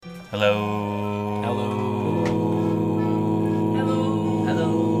Hello. Hello. Hello.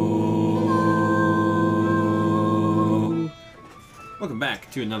 Hello. Welcome back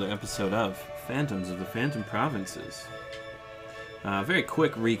to another episode of Phantoms of the Phantom Provinces. Very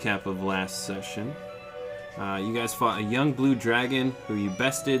quick recap of last session. You guys fought a young blue dragon who you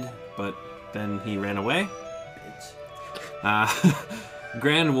bested, but then he ran away.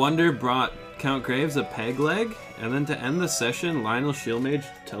 Grand Wonder brought Count Graves a peg leg, and then to end the session, Lionel Shieldmage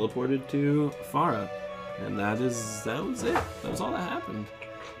teleported to Farah. And that was it. That was all that happened.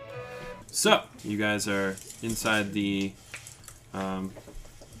 So, you guys are inside the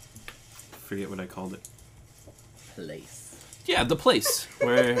forget what I called it. Place. Yeah, the place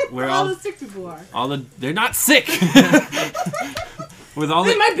where all the sick people are. They're not sick. with all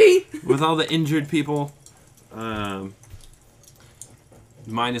They the might be. with all the injured people.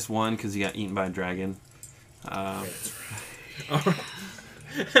 -1 because he got eaten by a dragon. What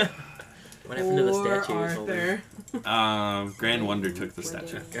happened to the statues? Arthur. Grand Wonder took the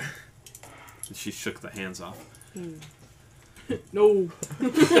statue. She shook the hands off. No.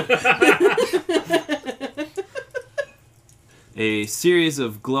 A series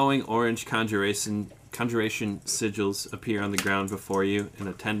of glowing orange conjuration sigils appear on the ground before you in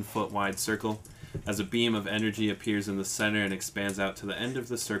a 10-foot wide circle as a beam of energy appears in the center and expands out to the end of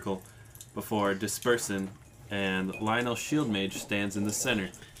the circle before dispersing, and Lionel Shieldmage stands in the center.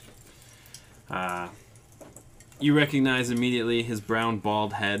 You recognize immediately his brown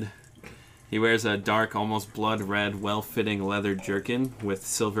bald head. He wears a dark, almost blood red, well-fitting leather jerkin with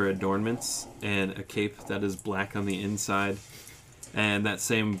silver adornments and a cape that is black on the inside and that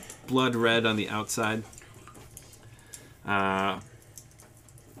same blood red on the outside.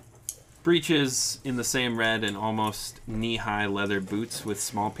 Breeches in the same red and almost knee-high leather boots with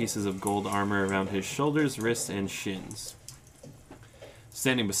small pieces of gold armor around his shoulders, wrists, and shins.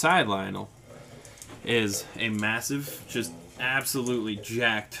 Standing beside Lionel is a massive, just absolutely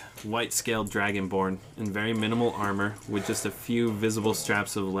jacked, white-scaled dragonborn in very minimal armor with just a few visible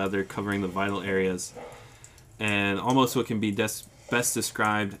straps of leather covering the vital areas, and almost what can be best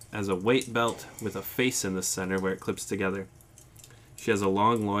described as a weight belt with a face in the center where it clips together. She has a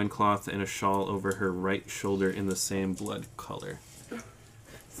long loincloth and a shawl over her right shoulder in the same blood color.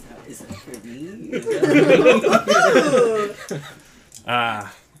 Is that for me?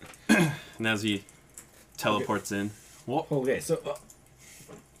 And as he teleports in. Whoa. Okay, so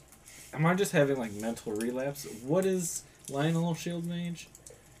am I just having like mental relapse? What is Lionel Shieldmage?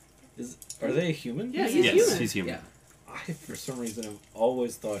 Are they a human? Yeah, he's Yes, human. he's human. Yeah. I, for some reason, have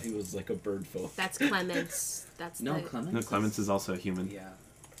always thought he was like a bird folk. That's Clements. That's No, the, Clemens. No, Clemens is also a human. Yeah.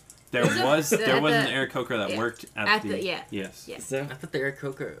 There was an at Aarakocra that yeah. worked at At the... the- yeah. Yes. Yeah. Is that I thought the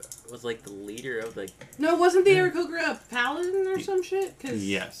Aarakocra was like the leader of like. No, wasn't the Aarakocra a paladin or some shit?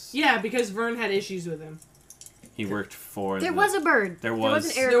 Yes. Yeah, because Vern had issues with him. He worked for There was a bird. There an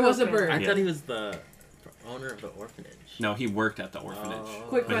was- Aarakocra. There was a bird. I Yeah. thought he was the owner of the orphanage. No, he worked at the orphanage. Oh.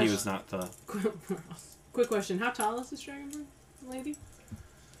 Quick But he question. was not the... Quick question. How tall is this dragonborn lady?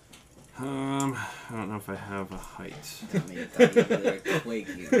 I don't know if I have a height. I mean, I thought he was like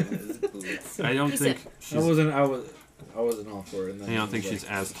quaking in his boots. I don't He think said- she's... I wasn't all for it. And then I don't he think was she's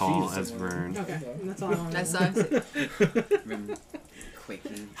like, as tall "She's as someone." Vern. Okay, that's all I want. That's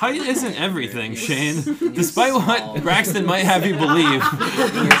Quaking. Height isn't everything, Shane. And you're Despite small. what Braxton might have you believe.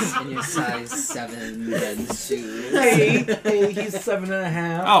 And you're size 7 and shoes. Hey, he's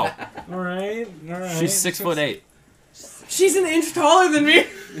 7.5. Oh, All right. she's 6'8". She's an inch taller than me.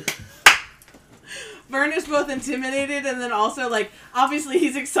 Vern is both intimidated and then also like obviously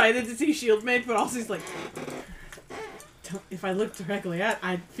he's excited to see Shieldmage, but also he's like, if I look directly at,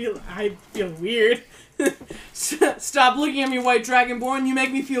 I feel weird. Stop looking at me, white dragonborn. You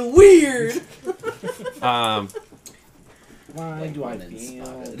make me feel weird. Why do I Woman feel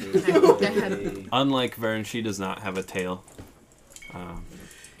spotted. this way? Unlike Vern, she does not have a tail.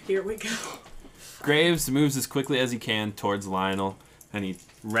 Here we go. Graves moves as quickly as he can towards Lionel, and he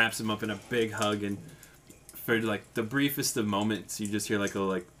wraps him up in a big hug, and for like the briefest of moments, you just hear like a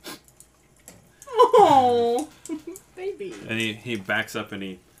like, Oh, baby. and he backs up and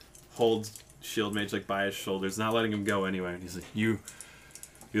he holds Shieldmage like by his shoulders, not letting him go anywhere. And he's like, "You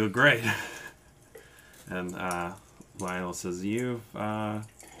look great." And Lionel says, "You've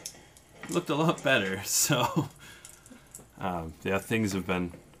looked a lot better." So yeah, things have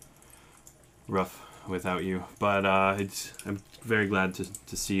been rough without you, but I'm very glad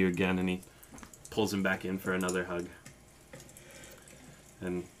to see you again. And he pulls him back in for another hug.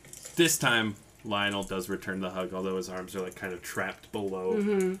 And this time, Lionel does return the hug, although his arms are like kind of trapped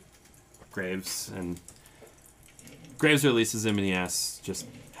below Graves. And Graves releases him, and he asks, just,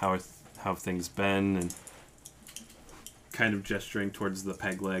 how have things been, and kind of gesturing towards the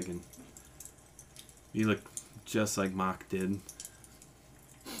peg leg, and you look just like Mock did.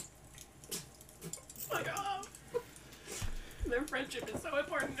 Fuck off. Their friendship is so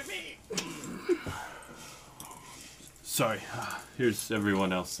important to me. Sorry, here's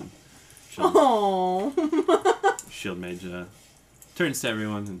everyone else. And Oh. Shield Mage turns to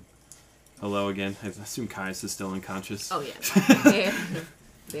everyone and hello again. I assume Caius is still unconscious. Oh yeah,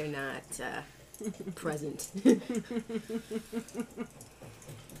 they're not present.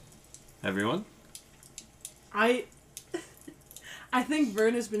 Everyone? I think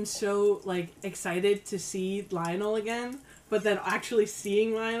Vern has been so like excited to see Lionel again, but then actually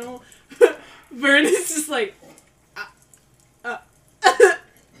seeing Lionel, Vern is just like,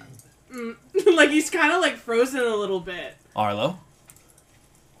 like he's kind of like frozen a little bit. Arlo?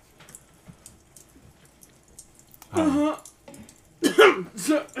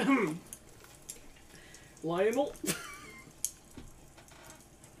 So, Lionel.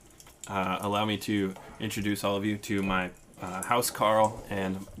 Allow me to introduce all of you to my House Carl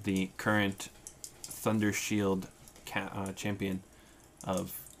and the current Thunder Shield champion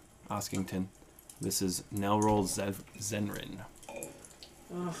of Oskington. This is Nelrol Zenrin.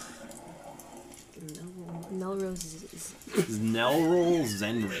 Ugh. Melrose is Nelrol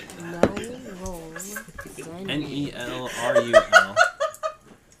Zenrin. Melrose. Nelrul Zenrin. I don't know.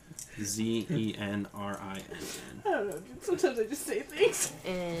 Dude. Sometimes I just say things.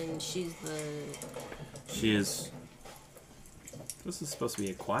 And she's the. She is. This is supposed to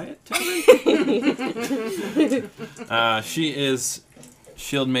be a quiet tavern? She is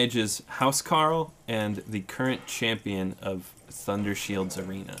Shield Mage's House Carl and the current champion of Thunder Shield's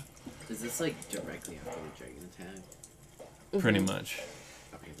arena. Is this like directly after the dragon attack? Pretty much.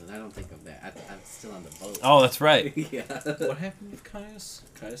 Okay, but I don't think of that. I'm still on the boat. Oh, that's right. Yeah. What happened with Caius?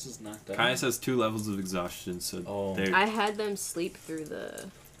 Caius is knocked out. Caius has 2 levels of exhaustion, so they're I had them sleep through the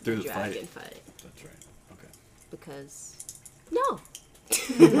dragon fight That's right. Okay. because no.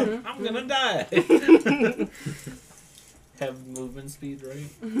 I'm gonna die. Have movement speed, right?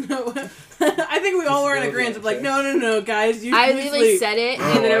 I think we all were in agreement of like, no, guys, you. I you literally sleep. said it,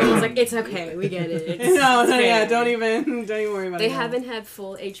 and then everyone was like, "It's okay, we get it." It's, No, it's yeah, fair." don't even worry about They it. haven't had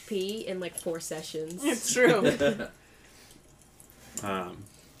full HP in like 4 sessions. It's true.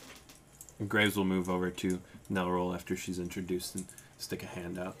 Graves will move over to Nelrol after she's introduced and stick a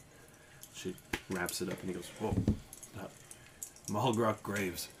hand out. She wraps it up and he goes, "Whoa, Malgrok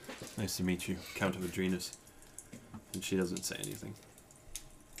Graves. Nice to meet you, Count of Adrenus." And she doesn't say anything.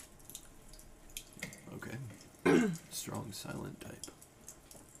 Okay. Strong, silent type.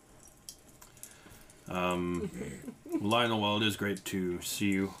 Lionel, while it is great to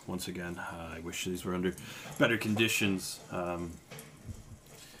see you once again, I wish these were under better conditions.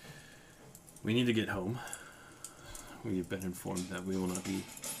 We need to get home. We've been informed that we will not be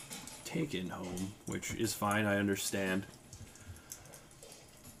taken home, which is fine, I understand.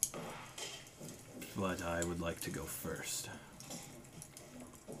 But I would like to go first.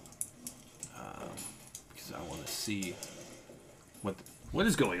 Because I want to see what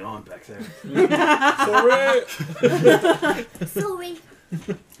is going on back there. Sorry.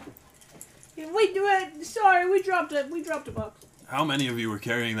 Sorry, we dropped a box. How many of you were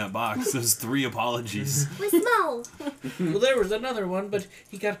carrying that box? There's 3 apologies. We're small. Well, there was another one, but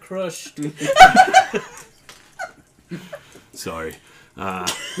he got crushed. Sorry.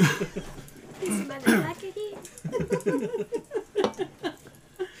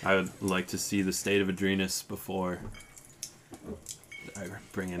 I would like to see the state of Adrenus before I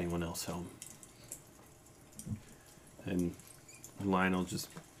bring anyone else home. And Lionel just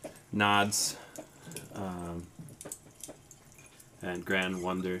nods. And Grand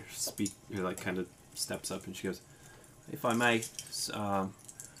Wonder kind of steps up and she goes, "If I may,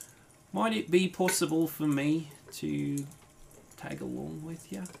 might it be possible for me to tag along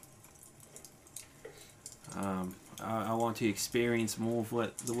with you? I want to experience more of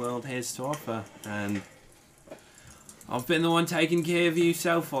what the world has to offer, and I've been the one taking care of you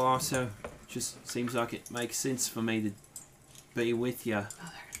so far, so it just seems like it makes sense for me to be with you." Oh, they're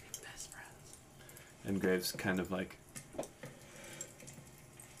gonna be best friends. And Graves kind of like,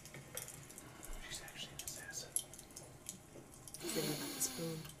 She's actually an assassin.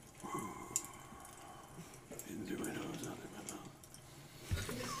 Spoon.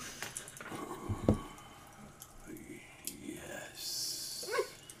 yes.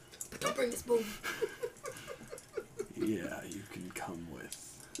 But don't bring the spoon. Yeah, you can come with.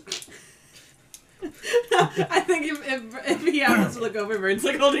 I think if he happens to look over, Vern's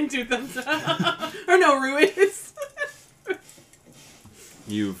like holding 2 thumbs up. Or no, Rue is.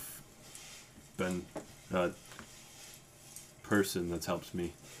 you've been a person that's helped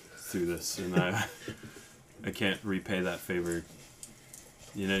me through this, and I can't repay that favor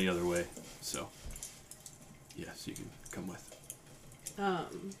in any other way. So, yes, you can come with.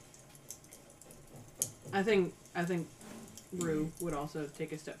 I think Rue would also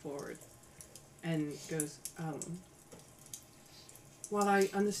take a step forward and goes, while I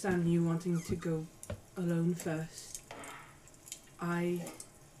understand you wanting to go alone first, I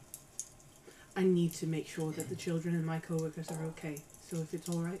need to make sure that the children and my co-workers are okay. So if it's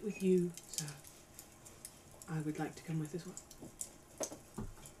alright with you, sir, I would like to come with as well.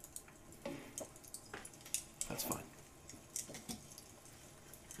 That's fine.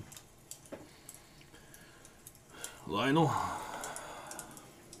 Lionel,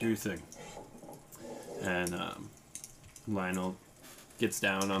 do your thing. And Lionel gets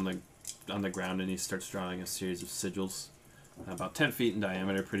down on the ground and he starts drawing a series of sigils, about 10 feet in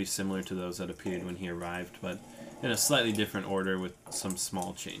diameter, pretty similar to those that appeared when he arrived, but in a slightly different order with some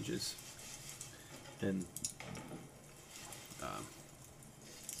small changes. And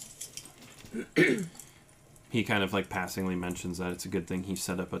he kind of like passingly mentions that it's a good thing he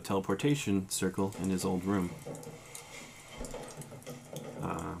set up a teleportation circle in his old room.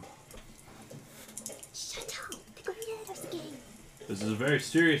 Shut up! They're going to get us again. This is a very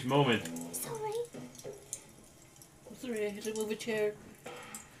serious moment. Sorry. I'm sorry, I had to move a chair.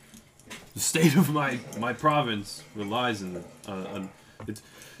 The state of my province relies on it's.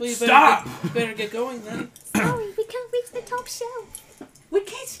 Well, you Stop! Better get going then. Sorry, we can't reach the top shelf. We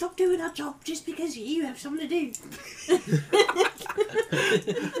can't stop doing our job just because you have something to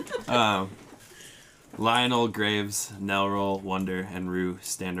do. Lionel, Graves, Nelroll, Wonder, and Rue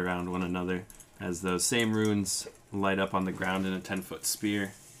stand around one another as those same runes light up on the ground in a 10-foot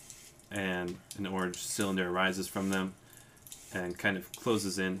spear, and an orange cylinder arises from them and kind of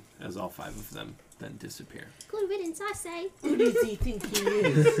closes in as all 5 of them then disappear. Good riddance, I say. Who does he think he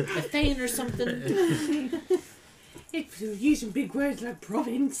is? A Thane or something? If you're using big words like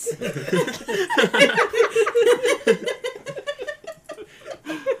province.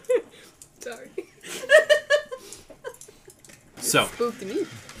 Sorry. So, Spooked me.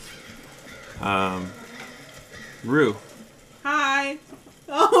 Rue, Hi.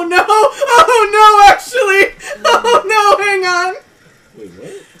 Oh no! Oh no! Actually! Oh no! Hang on. Wait,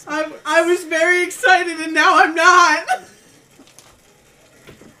 what? I was very excited and now I'm not.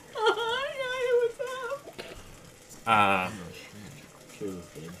 Hi, what's up?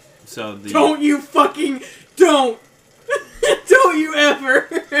 so the Don't you fucking don't! Don't you ever!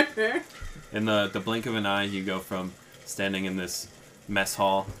 in the blink of an eye, you go from standing in this mess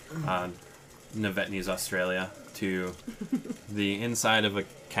hall on Nevetnes, Australia, to the inside of a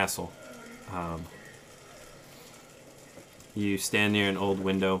castle. You stand near an old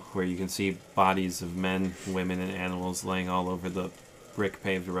window where you can see bodies of men, women, and animals laying all over the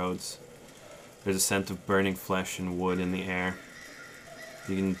brick-paved roads. There's a scent of burning flesh and wood in the air.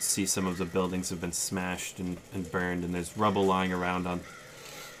 You can see some of the buildings have been smashed and burned, and there's rubble lying around and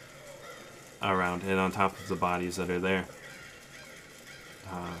on top of the bodies that are there.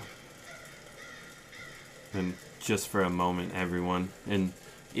 And just for a moment, everyone, and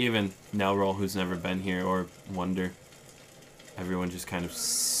even Nelroll, who's never been here, or Wonder, everyone just kind of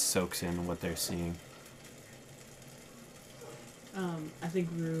soaks in what they're seeing. I think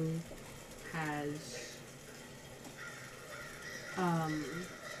Rue has.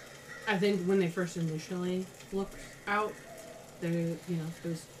 I think when they first initially looked out, it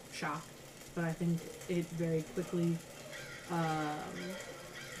was shocked, but I think it very quickly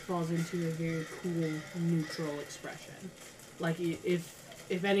falls into a very cool, neutral expression. Like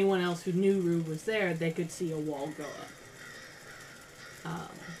if anyone else who knew Rue was there, they could see a wall go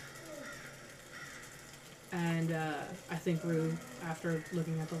up. And I think Rue, after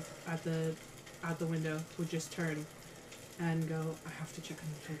looking at the window, would just turn and go, I have to check on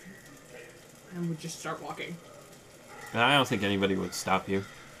the children, and would just start walking. And I don't think anybody would stop you.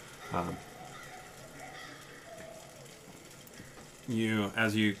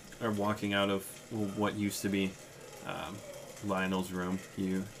 As you are walking out of what used to be Lionel's room,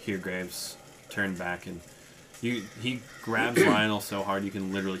 you hear Graves turn back, and he grabs Lionel so hard you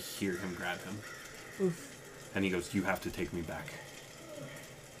can literally hear him grab him. Oof. And he goes, "You have to take me back."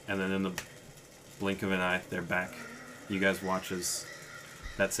 And then in the blink of an eye, they're back. You guys watch as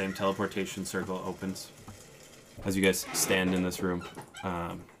that same teleportation circle opens. As you guys stand in this room,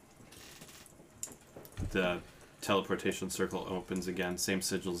 the teleportation circle opens again. Same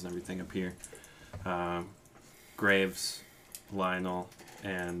sigils and everything appear. Graves, Lionel,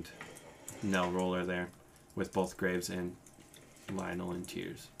 and Nelroll are there, with both Graves and Lionel in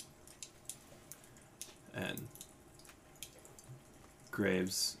tears. And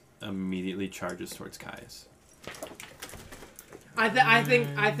Graves immediately charges towards Caius. I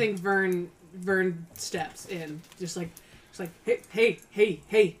think Vern steps in, just like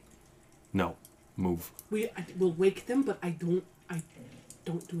hey. No, move. We'll wake them, but I don't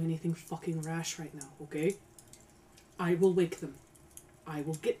do anything fucking rash right now, okay? I will wake them. I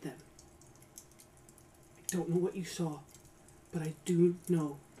will get them. I don't know what you saw, but I do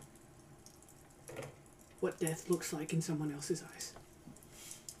know what death looks like in someone else's eyes.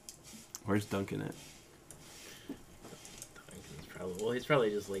 Where's Duncan at? He's probably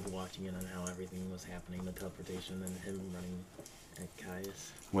just like watching it on how everything was happening, the teleportation, and him running at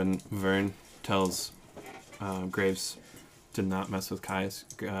Caius. When Vern tells Graves to not mess with Caius,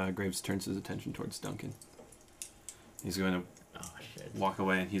 Graves turns his attention towards Duncan. He's going to walk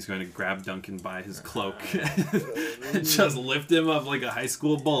away, and he's going to grab Duncan by his cloak and just lift him up like a high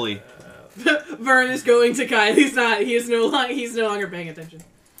school bully. Vern is going to Kai. He's no longer paying attention.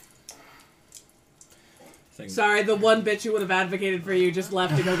 Sorry, the one bitch who would have advocated for you just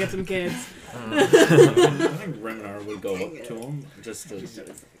left to go get some kids. I think Reminar would go up to him just to,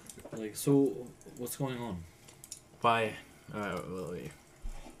 like, so what's going on? Why?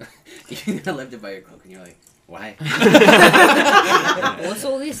 You left it by your cloak and you're like, why? What's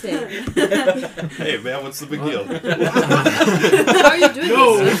all this then? Hey man, what's the big deal? How are you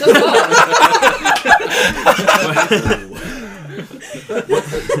doing this? I'm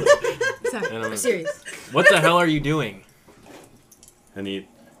so sorry. I'm serious. What the hell are you doing? And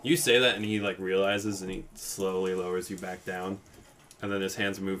you say that, and he like realizes, and he slowly lowers you back down, and then his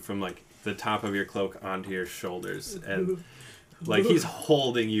hands move from like the top of your cloak onto your shoulders, and like he's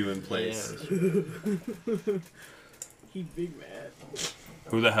holding you in place. He's big mad.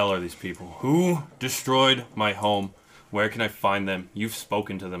 Who the hell are these people? Who destroyed my home? Where can I find them? You've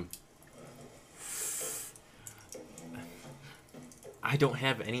spoken to them. I don't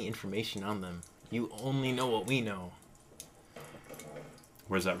have any information on them. You only know what we know.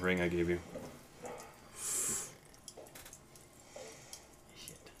 Where's that ring I gave you?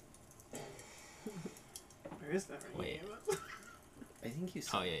 Shit. Where is that ring? Wait. I think you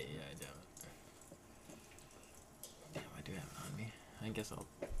saw. Oh yeah, I do. Damn, I do have it on me. I guess I'll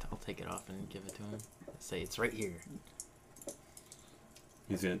take it off and give it to him. Say it's right here.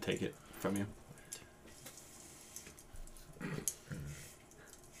 He's gonna take it from you.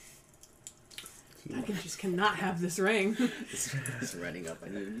 Duncan just cannot have this ring. Just running up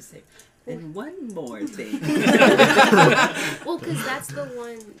on you and you say, and one more thing. Well, because that's the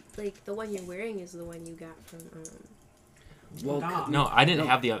one, like, the one you're wearing is the one you got from, Well, No, I didn't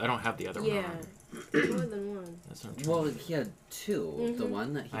have the. I don't have the other one. yeah. On. There's more than one. That's what I'm Well, trying to- he had two. Mhm. The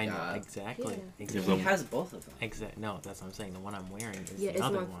one that he I know got. exactly. Yeah. Exactly. He has both of them. No, that's what I'm saying. The one I'm wearing is Yeah, it's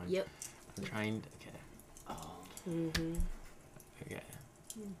another one. one. Yep. I'm trying. Okay. Oh. Mm-hmm. Okay.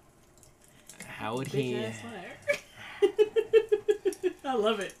 How would Big he? ass liar. I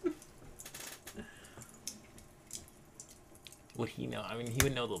love it. Would he know? I mean, he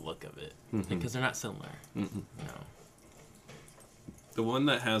would know the look of it Mhm. because they're not similar. Mm-mm. No. The one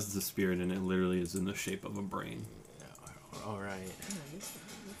that has the spirit in it literally is in the shape of a brain. All right.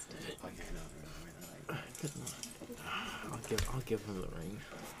 I'll give him the ring.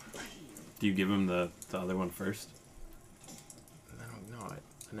 Do you give him the other one first?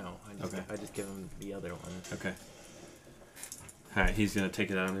 No. I just give him the other one. Okay. Alright, he's gonna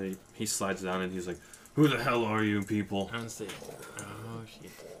take it out, and he slides it down, and he's like, "Who the hell are you people?" Honestly, oh shit.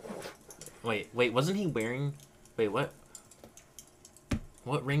 Wait, wasn't he wearing? Wait, what?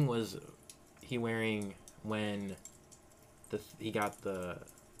 What ring was he wearing when he got the?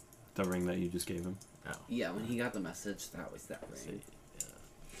 The ring that you just gave him. Oh. Yeah, when he got the message, that was that ring.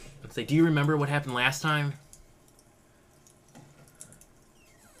 Let's say, do you remember what happened last time?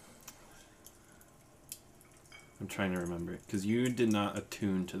 I'm trying to remember it, because you did not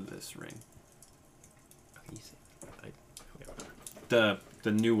attune to this ring. The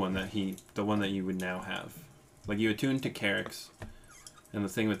new one the one that you would now have. Like, you attuned to Carrick's, and the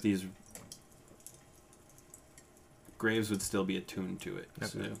thing with these Graves would still be attuned to it.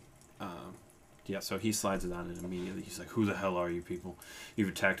 Okay. So, so he slides it on, and immediately he's like, "Who the hell are you people? You've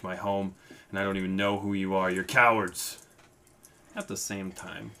attacked my home, and I don't even know who you are. You're cowards." At the same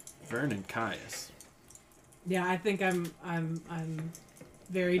time, Vern and Caius. Yeah, I think I'm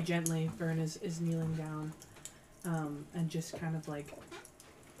very gently. Vern is kneeling down, and just kind of like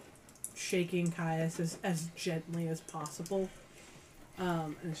shaking Caius as gently as possible.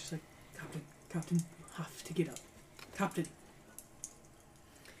 And it's just like, Captain, you have to get up, Captain.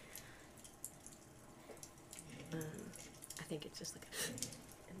 I think it's just like,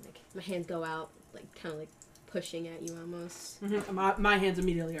 and like my hands go out, like kind of like pushing at you almost. Mm-hmm. My hands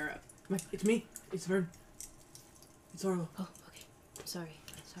immediately are up. I'm like, it's me. It's Vern. It's Orlo. Oh, okay. I'm sorry.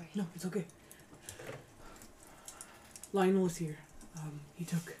 No, it's okay. Lionel is here. He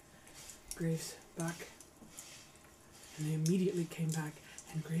took Graves back. And they immediately came back,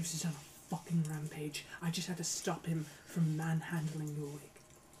 and Graves is on a fucking rampage. I just had to stop him from manhandling you awake.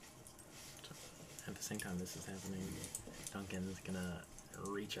 At the same time this is happening, Duncan's gonna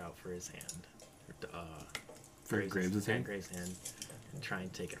reach out for his hand. For Graves' hand? Graves' hand. And try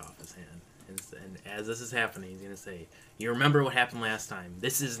and take it off his hand. And as this is happening, he's gonna say, "You remember what happened last time?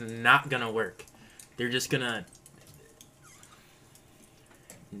 This is not gonna work. They're just gonna...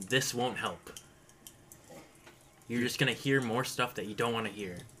 This won't help. You're just gonna hear more stuff that you don't want to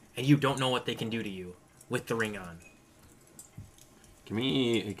hear. And you don't know what they can do to you with the ring on." Give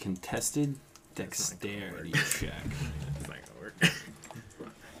me a contested dexterity check. It's not gonna work.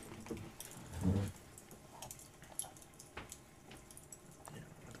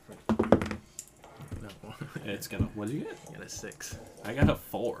 No. It's gonna. What did you get? I got a 6. I got a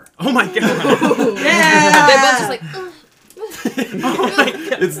 4. Oh my god! Yeah! They're both just like, ugh. Oh my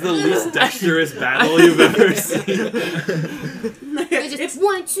god! It's the least dexterous battle you've ever seen. They're just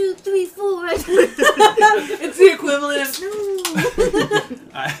 1, 2, 3, 4. It's the equivalent of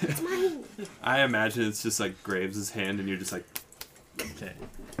No, it's mine. I imagine it's just like Graves' hand, and you're just like, Okay.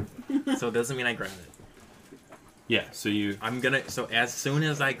 So it doesn't mean I grab it. yeah. So you. So as soon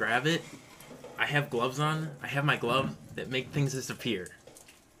as I grab it, I have gloves on. I have my gloves that make things disappear.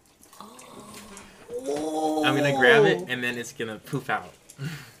 I'm gonna grab it, and then it's gonna poof out.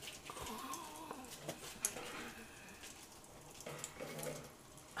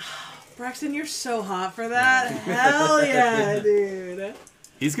 Braxton, you're so hot for that. Hell yeah, dude.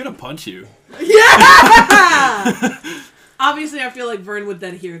 He's gonna punch you. Yeah! Obviously, I feel like Vern would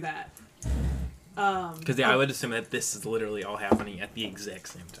then hear that. Because I would assume that this is literally all happening at the exact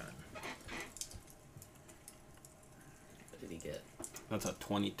same time. What did he get? That's a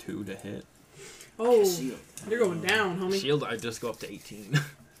 22 to hit. Oh, Shield. you're going down, homie. Shield, I just go up to 18.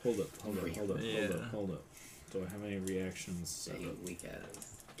 Hold up. Yeah. Do I have any reactions set Any up? weak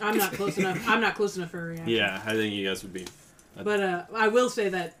ass. I'm not close enough. I'm not close enough for a reaction. Yeah, I think you guys would be. But I will say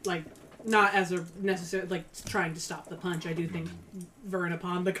that, like, not as a necessary, like, trying to stop the punch. I do think Vern,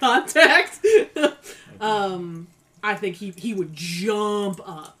 upon the contact, I think he would jump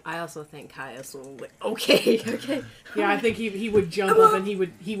up. I also think Caius will like, okay. Yeah, I think he would jump up and he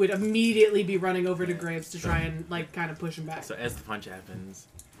would immediately be running over to Graves to try and, like, kind of push him back. So as the punch happens,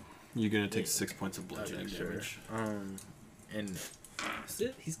 You're gonna take 6 points of bludgeoning damage. and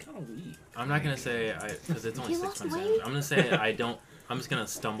He's kind of weak. I'm not gonna say because it's only He 6 lost points weight? damage. I'm gonna say I don't. I'm just gonna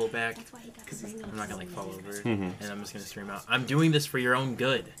stumble back. That's why he got the ring. I'm not gonna like fall over, Mhm. and I'm just gonna scream out, "I'm doing this for your own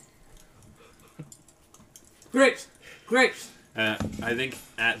good." Graves! I think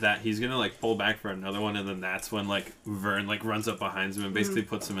at that he's gonna like pull back for another one, and then that's when like Vern like runs up behind him and basically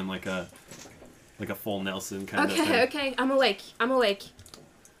puts him in like a full Nelson kind of thing. Okay. I'm awake.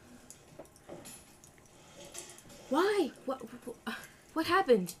 Why? What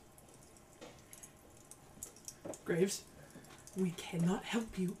happened? Graves, we cannot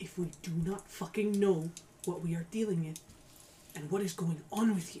help you if we do not fucking know what we are dealing in and what is going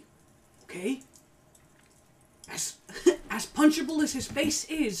on with you. Okay? As punchable as his face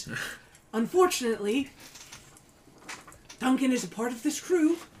is, unfortunately, Duncan is a part of this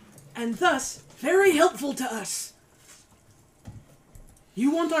crew, and thus very helpful to us.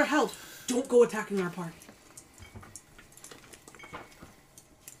 You want our help, don't go attacking our party.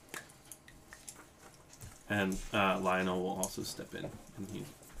 And Lionel will also step in, and he.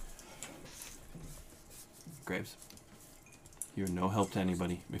 Graves, you're no help to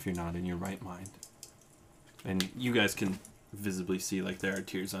anybody if you're not in your right mind. And you guys can visibly see like there are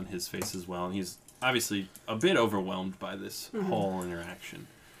tears on his face as well, and he's obviously a bit overwhelmed by this whole interaction.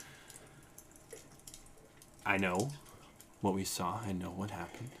 I know what we saw, I know what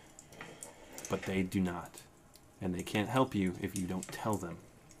happened, but they do not, and they can't help you if you don't tell them.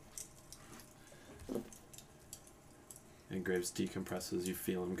 And Graves decompresses, you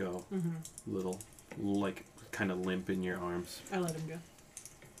feel him go. Little, like, kind of limp in your arms. I let him go.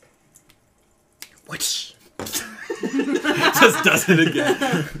 Which? Just does it again.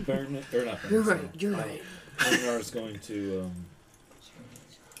 You're right. Bernard's going to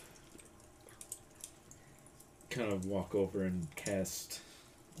kind of walk over and cast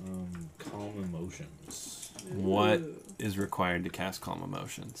Calm Emotions. What Ooh. is required to cast Calm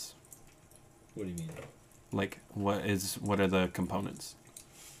Emotions? What do you mean? Like, what are the components?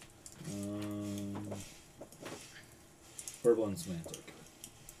 Verbal and semantic.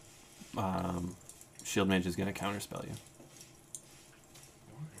 Shield Mage is gonna counterspell you.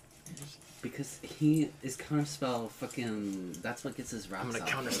 Because he is counterspell fucking. That's what gets his rocks I'm gonna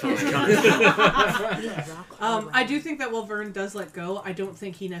off. counterspell. I do think that while Vern does let go, I don't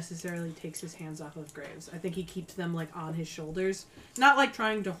think he necessarily takes his hands off of Graves. I think he keeps them like on his shoulders, not like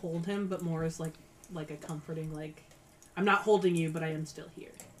trying to hold him, but more as like a comforting like, I'm not holding you, but I am still here.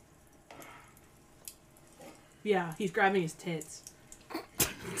 Yeah, he's grabbing his tits.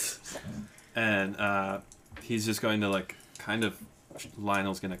 And he's just going to like kind of.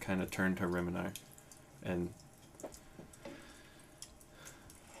 Lionel's gonna kind of turn to Riminar, and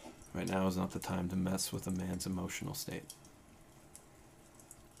right now is not the time to mess with a man's emotional state.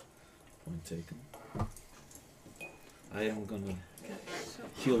 Point taken. I am gonna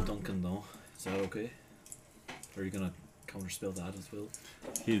heal Duncan though. Is that okay? Or are you gonna counterspell that as well?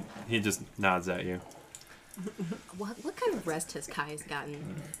 He just nods at you. What kind of rest has Kai's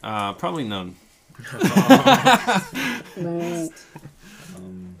gotten? Probably none. I'm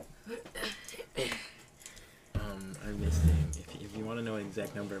missing. If you want to know an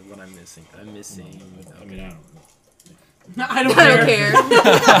exact number of what I'm missing, I mean, I don't know. I don't care.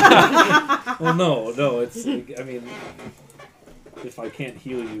 Well, no. It's. I mean, if I can't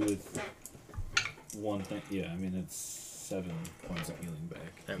heal you with one thing, yeah. I mean, it's 7 points of healing back.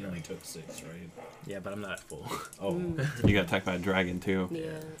 Okay. You only took 6, right? Yeah, but I'm not at full. Oh, You got attacked by a dragon too.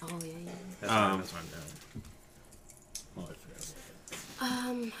 Yeah. Oh yeah. That's what I'm doing. oh, I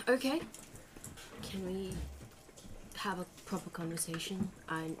forgot. Okay. Can we have a proper conversation?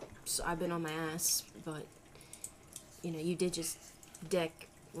 I've been on my ass, but you did just deck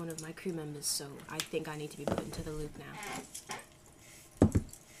one of my crew members, so I think I need to be put into the loop now.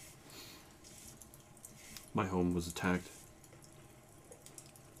 My home was attacked.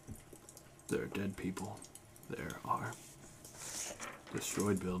 There are dead people. There are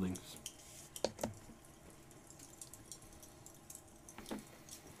destroyed buildings.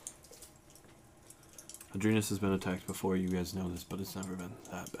 Adrenus has been attacked before, you guys know this, but it's never been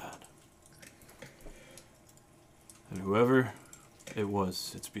that bad. And whoever it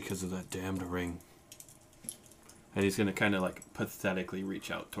was, it's because of that damned ring. And he's gonna kind of like pathetically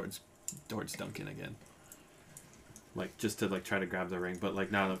reach out towards Duncan again. Like just to like try to grab the ring, but like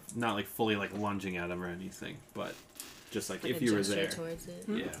not like fully like lunging at him or anything, but just like if a you were gesture there. towards it.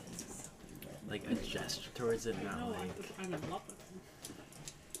 Yeah. Like a gesture towards it, not No, like. I'm in love with him.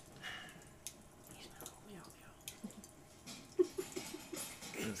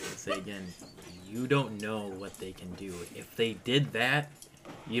 I was gonna say again, you don't know what they can do. If they did that,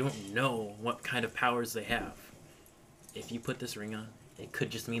 you don't know what kind of powers they have. If you put this ring on, it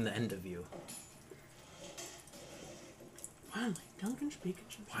could just mean the end of you. Finally, Duncan speaking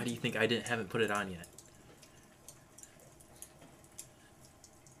some Why do you think I haven't put it on yet?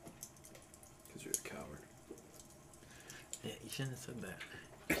 Because you're a coward. Yeah, you shouldn't have said that.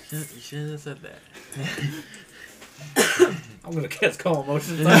 You shouldn't have said that. I'm gonna cast Call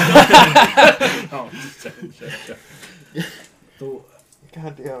Emotions. Oh, shut. So,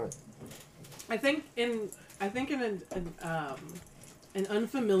 God damn it. I think in an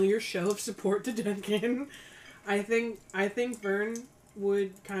unfamiliar show of support to Duncan, I think Vern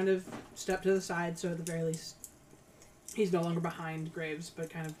would kind of step to the side, so at the very least he's no longer behind Graves,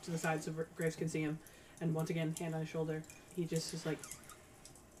 but kind of to the side so Graves can see him. And once again, hand on his shoulder, he just is like,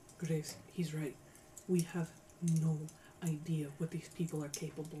 Graves, he's right. We have no idea what these people are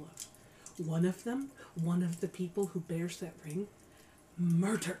capable of. One of the people who bears that ring,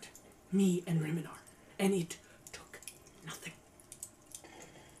 murdered me and Riminar, and it took nothing.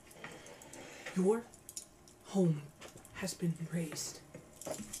 Your home has been razed.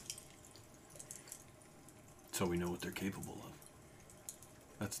 So we know what they're capable of.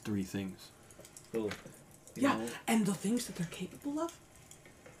 That's 3 things. well, you Yeah, know, and the things that they're capable of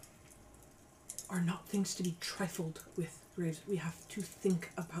are not things to be trifled with, Graves. We have to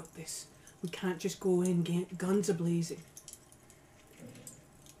think about this. We can't just go in guns a-blazing.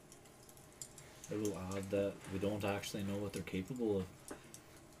 I will add that we don't actually know what they're capable of.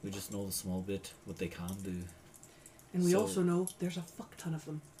 We just know the small bit what they can do. And we So- also know there's a fuck ton of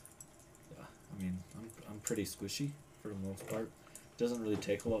them. Yeah, I mean, I'm pretty squishy for the most part. It doesn't really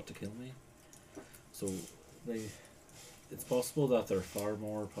take a lot to kill me. So it's possible that they're far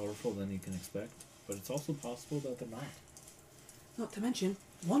more powerful than you can expect, but it's also possible that they're not. Not to mention,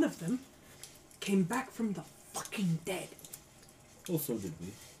 one of them came back from the fucking dead. Well, so did we.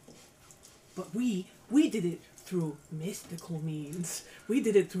 But we did it through mystical means. We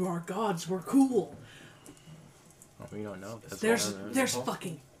did it through our gods. We're cool. Well, we don't know. That's There's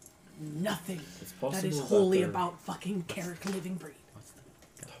fucking nothing It's possible that is wholly they're- about fucking Carrick living breed. What's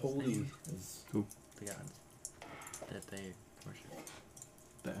the Holy is the gods that they worship?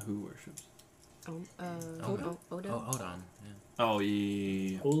 That who worships? Oda. Oh, hold on. Yeah. Oh,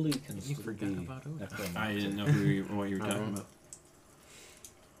 yeah. holy can You still forgot be about Oda. necromantic. I didn't know what you were talking about.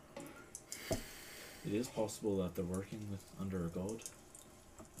 It is possible that they're working with under a god.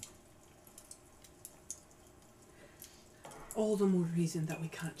 All the more reason that we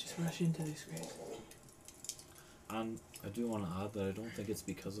can't just rush into this race. And I do want to add that I don't think it's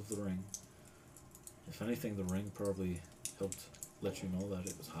because of the ring. If anything, the ring probably helped let you know that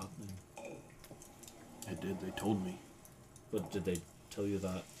it was happening. It did. They told me. But did they tell you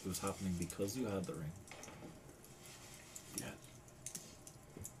that it was happening because you had the ring? Yeah.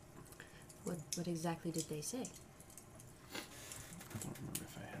 What exactly did they say? I don't remember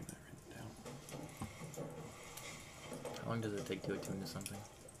if I had that written down. How long does it take to attune to something?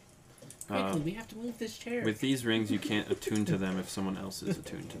 Quickly, we have to move this chair. With these rings, you can't attune to them if someone else is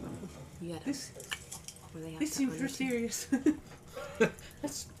attuned to them. You gotta. This Where they have this to seems for understand. serious.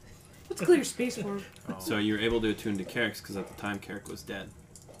 let's clear space for him. Oh. So you're able to attune to Carrick's because at the time Carrick was dead.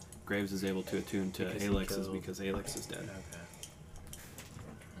 Graves is able to attune to Because he Alex's killed- because Alex is dead. Okay.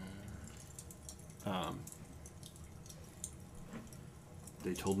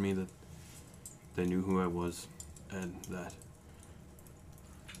 They told me that they knew who I was and that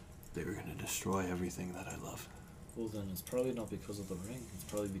they were going to destroy everything that I love. Well, then it's probably not because of the ring. It's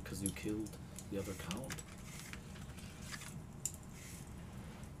probably because you killed the other count.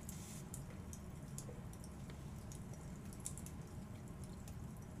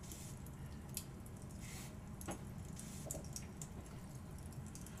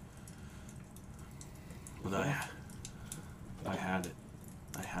 But I had it.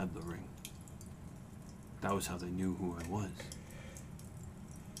 I had the ring. That was how they knew who I was.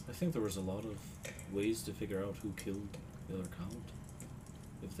 I think there was a lot of ways to figure out who killed the other count.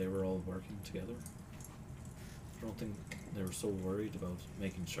 If they were all working together. I don't think they were so worried about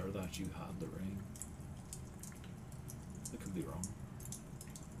making sure that you had the ring. I could be wrong.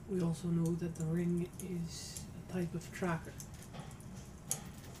 We also know that the ring is a type of tracker.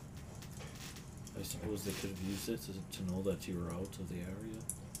 I suppose they could have used it to know that you were out of the area.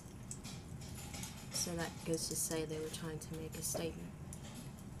 So that goes to say they were trying to make a statement.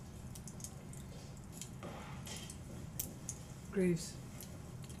 Graves.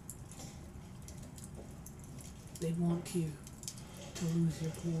 They want you to lose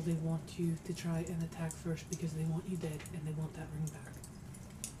your pull. They want you to try and attack first because they want you dead and they want that ring back.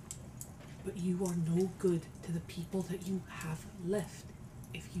 But you are no good to the people that you have left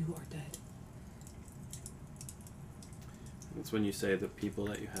if you are dead. It's when you say the people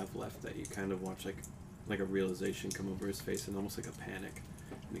that you have left that you kind of watch like a realization come over his face and almost like a panic.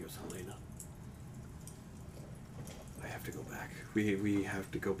 And he goes, Helena, I have to go back. We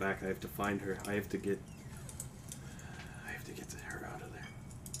have to go back. I have to find her. I have to get her out of there.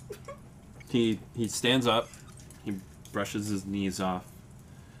 He stands up. He brushes his knees off.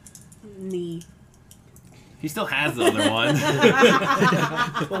 Knee. He still has the other one.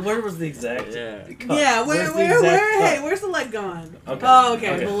 Well, where was the exact Yeah. cut? Yeah, Where's the exact hey, cut? where's the leg gone? Okay. Oh,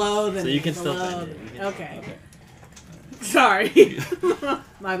 okay, Okay. below the So knee. you can still below bend it. the- You can- Okay. Okay. Sorry.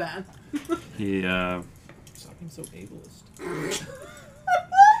 My bad. He Stop being so ableist.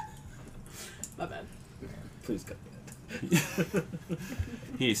 My bad. Please cut that.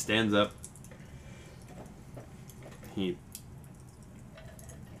 he stands up. He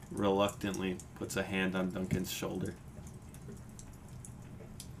reluctantly puts a hand on Duncan's shoulder.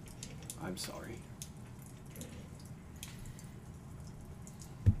 I'm sorry.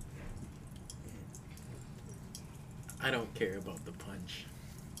 I don't care about the punch.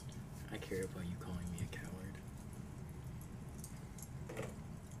 I care about you calling me a coward.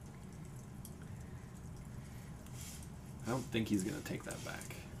 I don't think he's gonna take that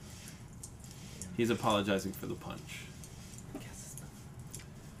back. He's apologizing for the punch.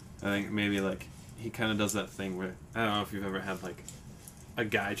 I think maybe like he kind of does that thing where I don't know if you've ever had like a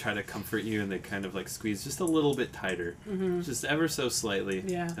guy try to comfort you and they kind of like squeeze just a little bit tighter, just ever so slightly,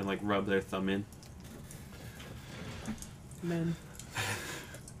 Yeah. and like rub their thumb in. Men.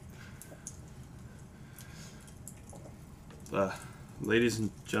 Ladies and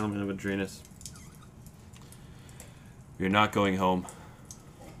gentlemen of Adrenus, you're not going home.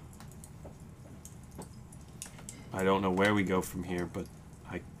 I don't know where we go from here, but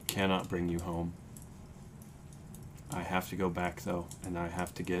I cannot bring you home. I have to go back, though, and I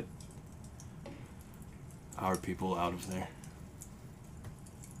have to get our people out of there.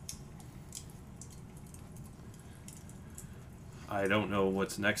 I don't know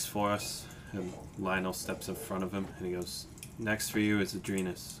what's next for us. And Lionel steps in front of him and he goes, next for you is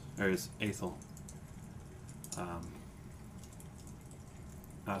Adrenus, or is Aethel.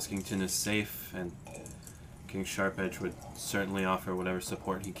 Oskington is safe, and King Sharpedge would certainly offer whatever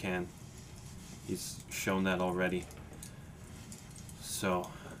support he can. He's shown that already. So,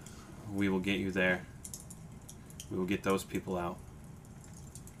 we will get you there. We will get those people out.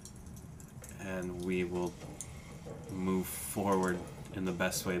 And we will move forward in the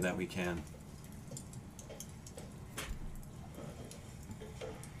best way that we can.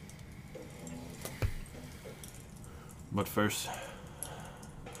 But first,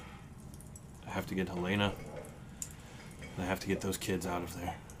 I have to get Helena. And I have to get those kids out of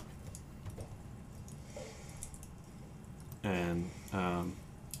there. And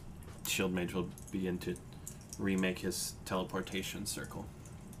Shield Mage will begin to remake his teleportation circle.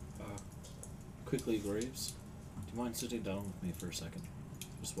 Quickly, Graves, do you mind sitting down with me for a second?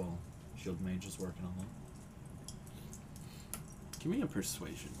 Just while Shield Mage is working on that. Give me a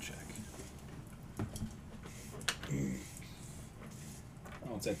persuasion check.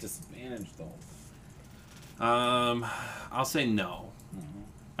 Oh, it's at disadvantage though. I'll say no.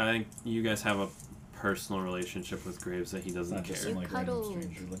 I think you guys have a personal relationship with Graves that he doesn't Not just care. some like random cuddled.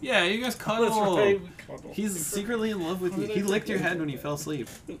 stranger. Like, Yeah, you guys cuddle. That's right, we cuddle. He's secretly in love with you. He licked your head when you fell asleep.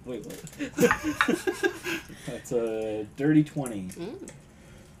 Wait, what? That's a dirty 20.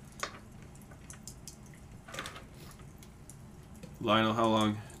 Lionel, how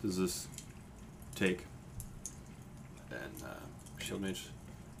long does this take? And Shield Mage,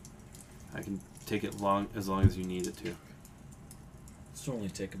 I can take it as long as you need it to. This will only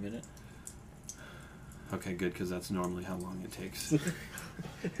take a minute. Okay, good, because that's normally how long it takes.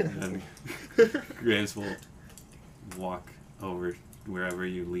 And Graves will walk over wherever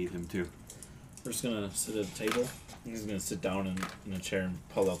you lead him to. We're just gonna sit at a table. He's gonna sit down in a chair and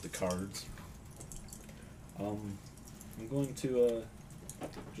pull out the cards. I'm going to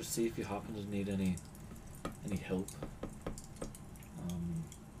just see if you happen to need any help.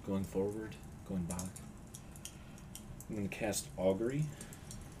 Going forward, going back. I'm gonna cast Augury,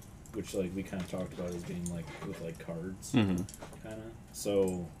 which like we kind of talked about as being like with like cards, Mm-hmm. kind of.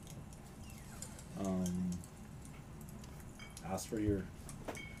 So, ask for your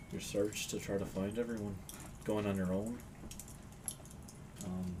search to try to find everyone. Going on your own. To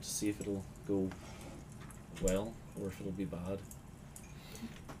see if it'll go well or if it'll be bad.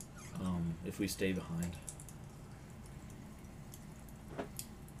 If we stay behind.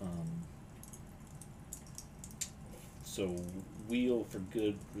 So wheel for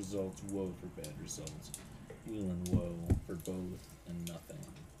good results, woe for bad results. Wheel and woe for both and nothing.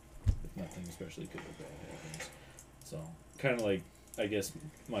 If nothing especially good or bad happens. So kind of like, I guess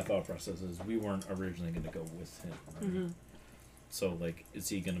my thought process is we weren't originally going to go with him. Right? Mm-hmm. So like, is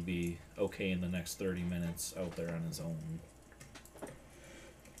he going to be okay in the next 30 minutes out there on his own?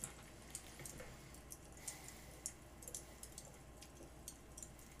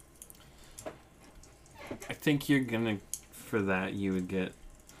 I think you're gonna, for that, you would get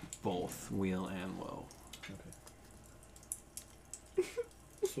both wheel and woe. Okay.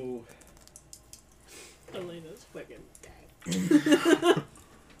 So, Elena's fucking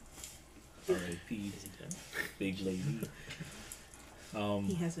R.I.P. Big lady.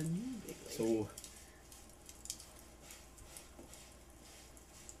 He has a new big leg. So,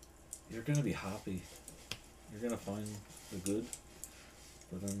 you're gonna be happy. You're gonna find the good,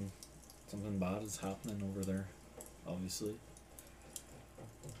 but then something bad is happening over there, obviously.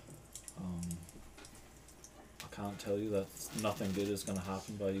 I can't tell you that nothing good is gonna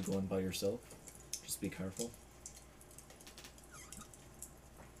happen by you going by yourself. Just be careful.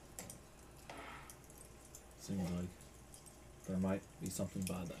 Seems like there might be something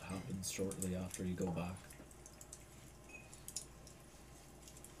bad that happens shortly after you go back.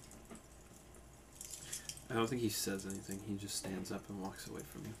 I don't think he says anything. He just stands up and walks away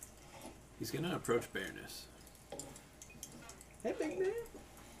from you. He's gonna approach Baroness. Hey, big man.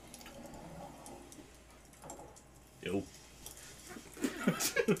 Yo.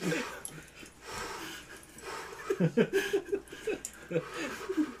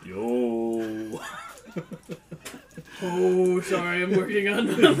 Yo. Oh, sorry, I'm working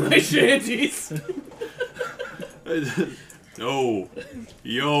on my shanties. No.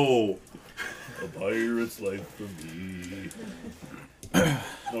 Yo. A pirate's life for me.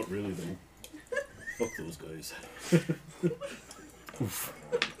 Not really though. Fuck those guys.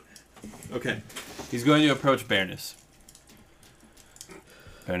 Okay. He's going to approach Baroness.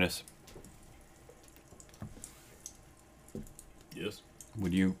 Baroness, Yes.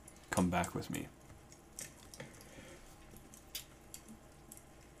 would you come back with me?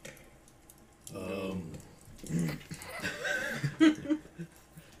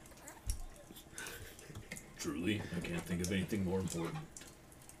 Truly, I can't think of anything more important.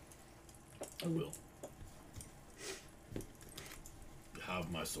 I will.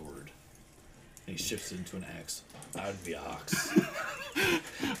 Have my sword. And he shifts into an axe. I'd be ox.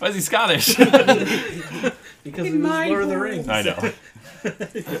 Why is he Scottish? Because In it was my Lord of the voice. Rings. I know.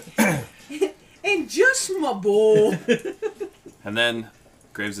 And just my bowl. And then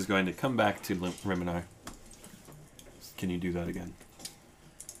Graves is going to come back to Riminar. Can you do that again?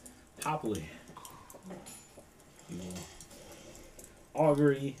 Happily. He will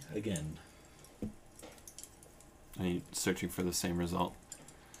augury again. Are you searching for the same result?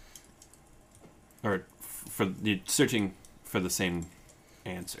 Or you're searching for the same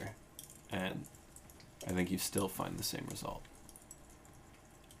answer. And I think you still find the same result.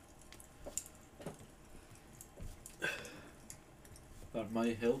 That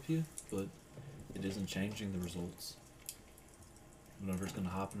might help you, but it isn't changing the results. Whatever's going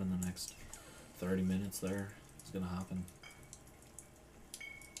to happen in the next 30 minutes there is going to happen.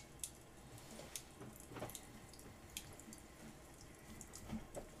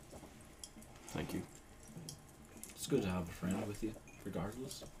 Thank you. It's good to have a friend with you,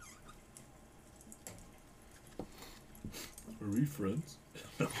 regardless. Are we friends?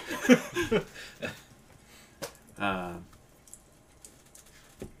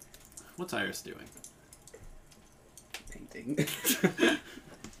 What's Iris doing? Painting.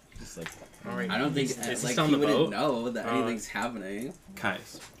 Just like, All right. I don't think Is this like on he the wouldn't boat? know that anything's happening.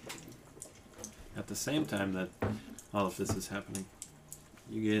 Kais. At the same time that all of this is happening,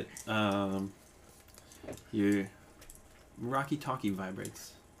 you get your walkie-talkie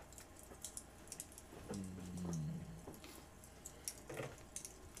vibrates.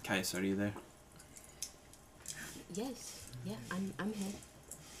 Kais, are you there? Yes. Yeah, I'm here.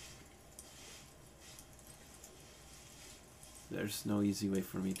 There's no easy way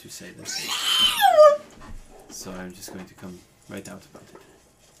for me to say this. So I'm just going to come right out about it.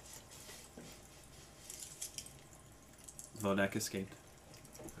 Vodak escaped.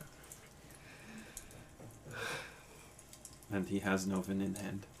 And he has Novin in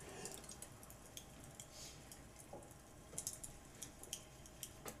hand.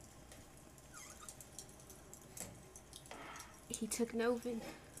 He took Novin.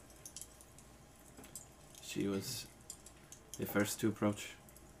 She was the first to approach.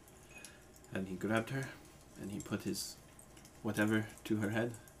 And he grabbed her, and he put his whatever to her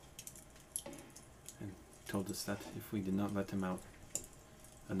head. And told us that if we did not let him out,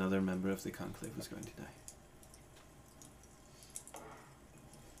 another member of the Conclave was going to die.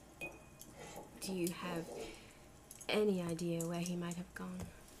 Do you have any idea where he might have gone?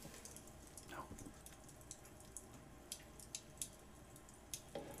 No.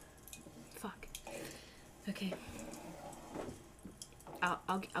 Fuck. Okay.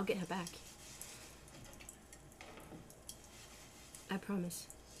 I'll get her back. I promise.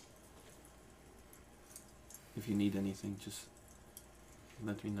 If you need anything, just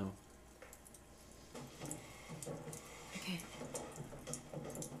let me know. Okay.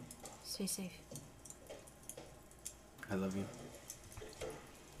 Stay safe. I love you.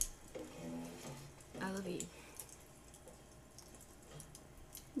 I love you.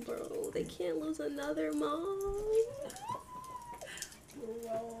 Bro, they can't lose another mom.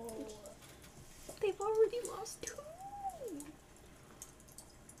 Bro. They've already lost 2.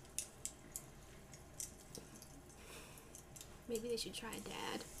 Maybe they should try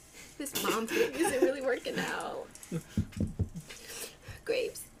Dad. This mom thing isn't really working out.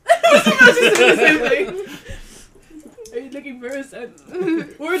 Grapes. Are you looking for a son?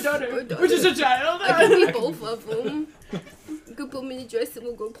 Or a daughter? Or a daughter. Or just a child? I can be both of them. You can put me in the dress and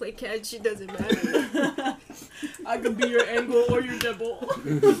we'll go play catch. It doesn't matter. I could be your angle or your double.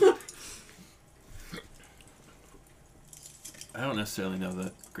 I don't necessarily know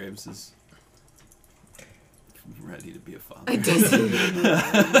that Graves is ready to be a father. I just,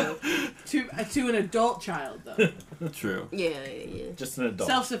 To an adult child, though. True. yeah. just an adult.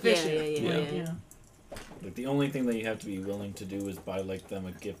 Self-sufficient. Yeah. Like, the only thing that you have to be willing to do is buy like them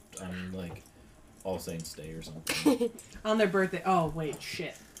a gift on like All Saints Day or something. On their birthday. Oh, wait,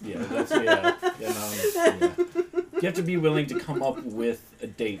 shit. Yeah, that's yeah. You have to be willing to come up with a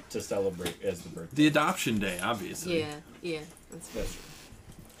date to celebrate as the birthday. The adoption day, obviously. Yeah. That's That's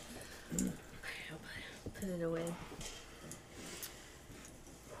true. Put it away.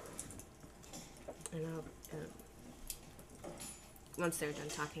 And I'll, once they're done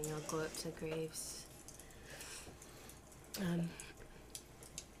talking, I'll go up to Graves.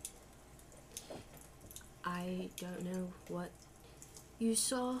 I don't know what you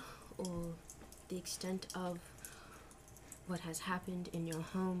saw or the extent of what has happened in your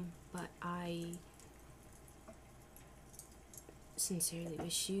home, but I sincerely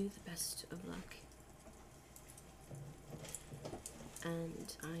wish you the best of luck.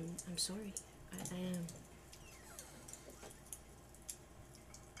 And I'm sorry. I am.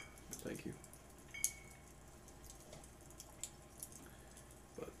 Thank you.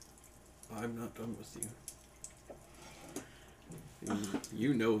 But I'm not done with you.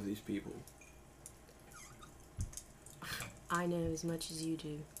 You know these people. I know as much as you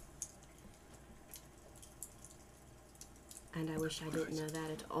do. And I wish I didn't know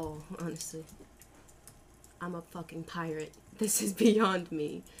that at all, honestly. I'm a fucking pirate. This is beyond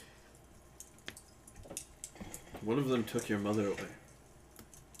me. One of them took your mother away.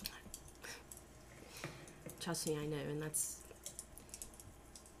 Trust me, I know, and that's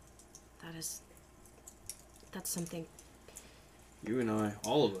something. You and I,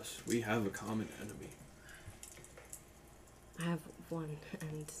 all of us, we have a common enemy. I have one,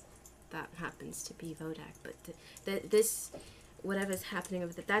 and that happens to be Vodak. But this, whatever's happening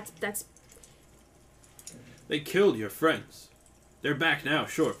over there, that's. They killed your friends. They're back now,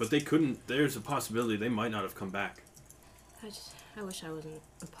 sure, but they couldn't. There's a possibility they might not have come back. I wish I wasn't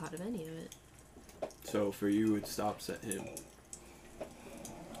a part of any of it. So for you, it stops at him.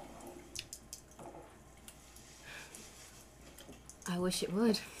 I wish it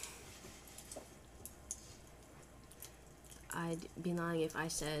would. I'd be lying if I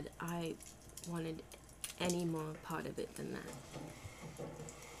said I wanted any more part of it than that.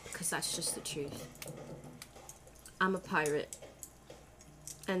 Because that's just the truth. I'm a pirate.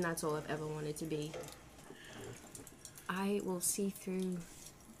 And that's all I've ever wanted to be. I will see through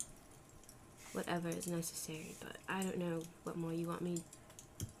whatever is necessary, but I don't know what more you want me,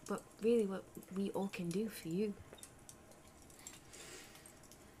 but really what we all can do for you.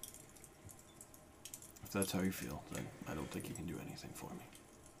 If that's how you feel, then I don't think you can do anything for me.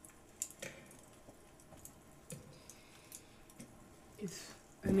 If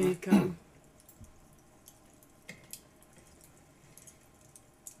I may come.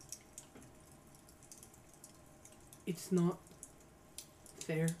 It's not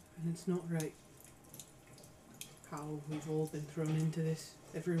fair and it's not right how we've all been thrown into this,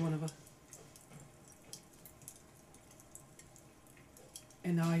 every one of us.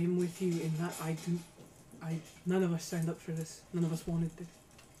 And I am with you in that none of us signed up for this, none of us wanted this.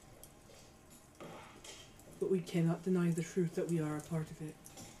 But we cannot deny the truth that we are a part of it.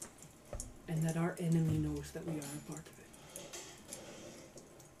 And that our enemy knows that we are a part of it.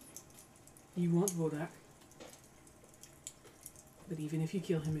 You want Vodak. But even if you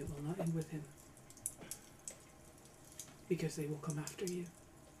kill him, it will not end with him. Because they will come after you.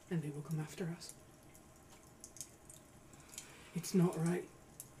 And they will come after us. It's not right.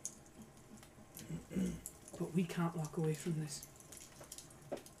 But we can't walk away from this.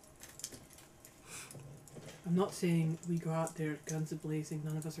 I'm not saying we go out there guns a-blazing,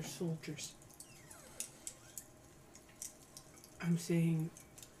 none of us are soldiers. I'm saying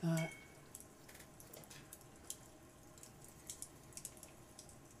that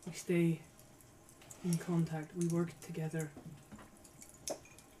we stay in contact, we work together.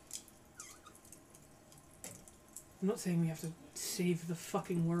 I'm not saying we have to save the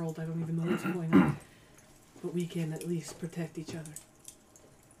fucking world, I don't even know what's going on. But we can at least protect each other.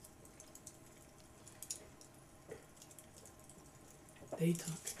 They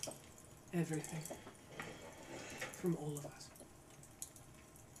took everything from all of us.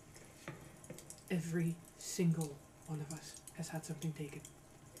 Every single one of us has had something taken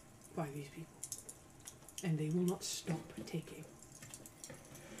by these people. And they will not stop taking.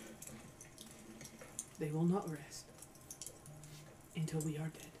 They will not rest until we are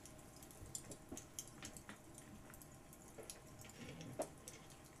dead.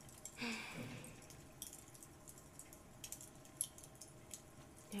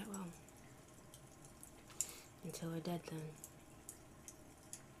 Yeah, well, until we're dead then.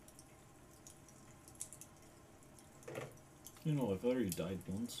 You know, I've already died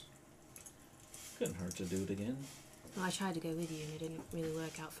once. Couldn't hurt to do it again. Well, I tried to go with you and it didn't really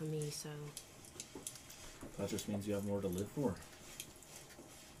work out for me, so... That just means you have more to live for.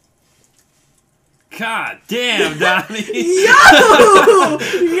 God damn, Donnie! Yo!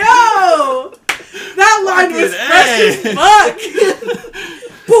 Yo! That line was fresh as fuck!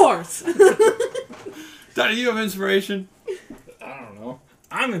 Bars! Donnie, you have inspiration? I don't know.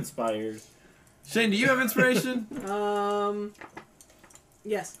 I'm inspired. Shane, do you have inspiration?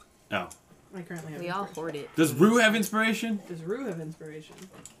 Yes. Oh. I currently have We all inspiration. hoard it. Does Rue have inspiration? Does Rue have inspiration?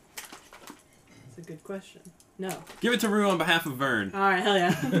 That's a good question. No. Give it to Rue on behalf of Vern. All right, hell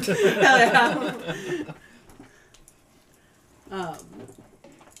yeah, hell yeah.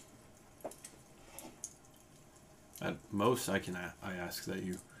 At most, I ask that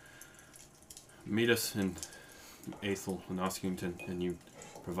you meet us in Athel and Oskington, and you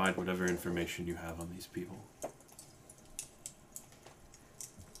provide whatever information you have on these people.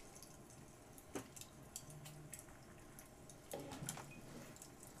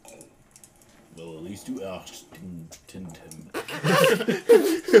 Well, at least you asked Tim.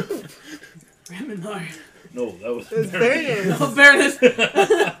 Raminar. No, that was Oh, Baroness.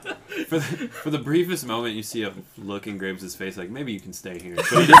 For the briefest moment, you see a look in Graves' face, like, maybe you can stay here. But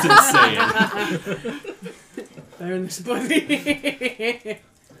he doesn't say it. Baroness Buddy.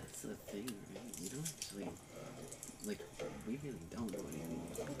 That's the thing, right? You don't actually, like, we really don't know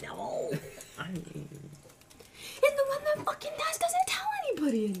anything. No. I mean, And the one that fucking dies doesn't tell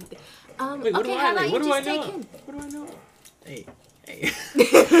anybody anything. wait, what Okay, do how I about know? you What do I just take know? him? What do I know? Hey.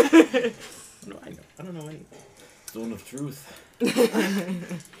 What do I know? I don't know anything. Zone of Truth.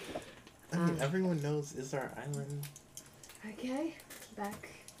 I mean, everyone knows Isar Island. Okay, back.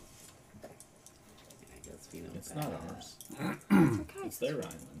 I guess we know It's that. not ours. It's okay. It's their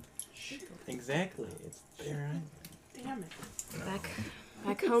island. Exactly. It's their island. Damn it.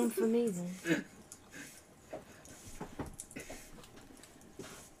 Back home for me then.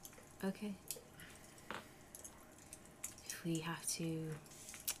 Okay. If we have to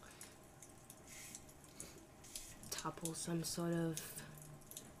topple some sort of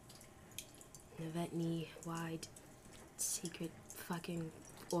Navetni-wide secret fucking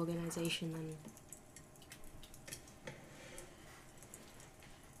organization, then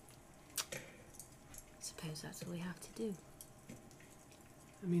I suppose that's what we have to do.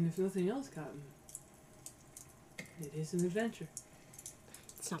 I mean, if nothing else, Cotton, it is an adventure.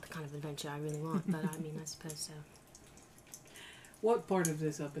 It's not the kind of adventure I really want, but I mean, I suppose so. What part of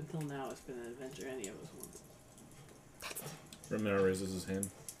this up until now has been an adventure any of us want? Remina raises his hand.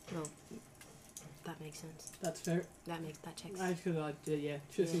 Well, that makes sense. That's fair. That checks. I could have, yeah,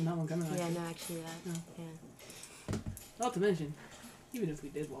 should have seen that one coming. Yeah, actually. no, actually, that. No. Yeah. Not to mention, even if we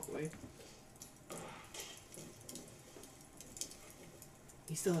did walk away,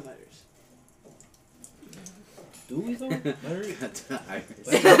 we still have Iris. Do we though? Larry? That's Iris.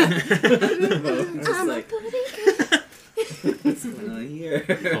 I'm Just a like, booty. what's going on here?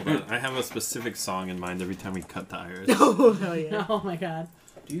 Hold on, I have a specific song in mind every time we cut to Iris. Oh, hell yeah. Oh my god.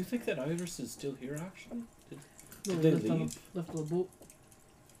 Do you think that Iris is still here actually? No, Did they left on leave? left on the boat.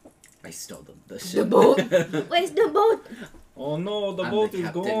 I stole the The ship. boat. Where's the boat? Oh no, the I'm boat the is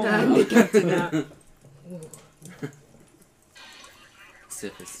captain gone. now. The captain now.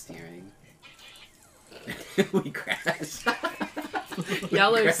 Sif is steering. We crash.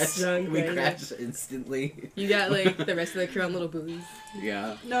 Y'all are Crash. so We great. crash instantly. You got like the rest of the crew on little buoys.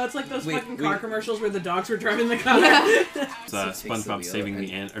 Yeah. No, it's like those Wait, fucking wait. car commercials where the dogs were driving the car. It's Sif takes the SpongeBob wheel saving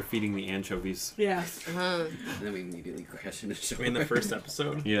the and- or feeding the anchovies. Yeah. Uh-huh. And then we immediately crash into shore. In the first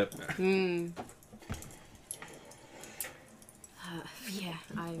episode. Yep. Hmm. Yeah,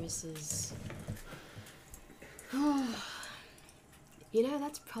 Iris is. You know,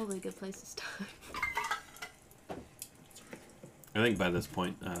 that's probably a good place to start. I think by this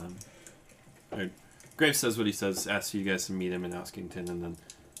point, Graves says what he says, asks you guys to meet him in Oskington, and then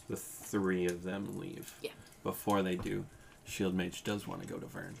the three of them leave. Yeah. Before they do, Shield Mage does want to go to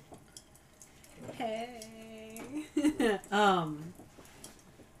Vern. Hey.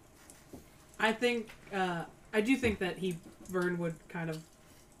 I think I do think that Vern would kind of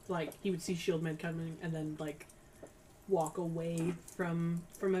like he would see Shieldman coming and then like walk away from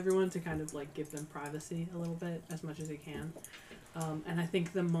everyone to kind of like give them privacy a little bit as much as he can. And I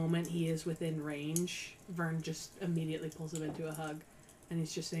think the moment he is within range, Vern just immediately pulls him into a hug, and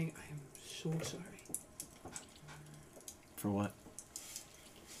he's just saying, "I am so sorry. For what?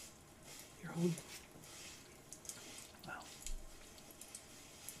 You're home."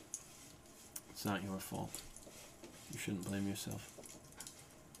 It's not your fault. You shouldn't blame yourself.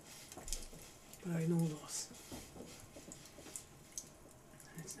 But I know loss.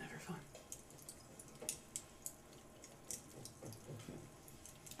 And it's never fun.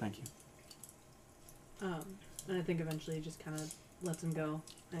 Thank you. And I think eventually he just kind of lets him go.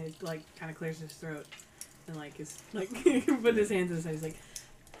 And he, like, kind of clears his throat. And, like, is, like, put his hands in his face, like,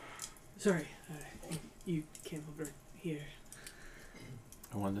 sorry, you came over here.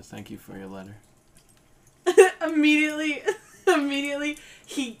 I wanted to thank you for your letter. Immediately,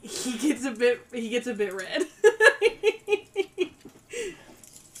 he gets a bit red.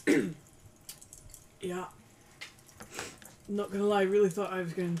 Yeah. Not gonna lie, I really thought I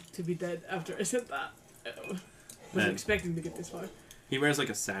was going to be dead after I said that. Wasn't And expecting to get this far. he wears like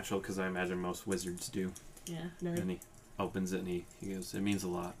a satchel because I imagine most wizards do. Yeah, nerd. And he opens it and he goes, "It means a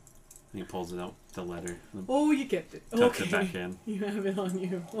lot." And he pulls it out, the letter, and Oh, you kept it. tucks Okay. it back in. You have it on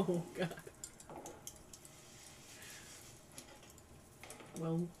you. Oh, God.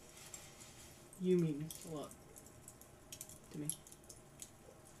 Well, you mean a lot to me.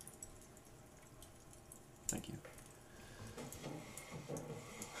 Thank you.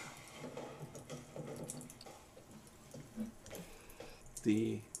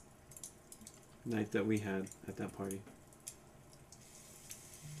 The night that we had at that party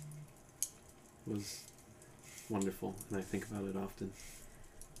was wonderful, and I think about it often.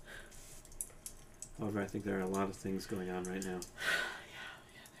 However, I think there are a lot of things going on right now.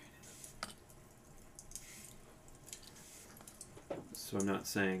 So I'm not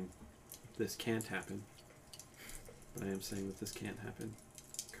saying this can't happen, but I am saying that this can't happen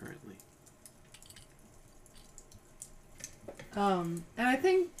currently. And I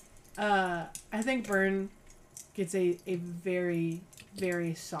think Vern gets a very,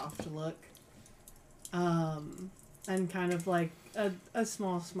 very soft look. And kind of like a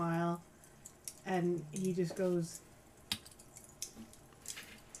small smile. And he just goes,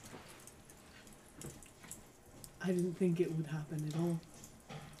 I didn't think it would happen at all.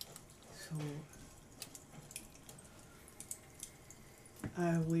 So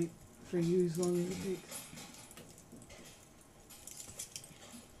I'll wait for you as long as it takes.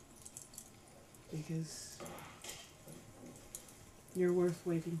 Because you're worth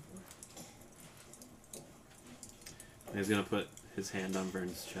waiting for. And he's gonna put his hand on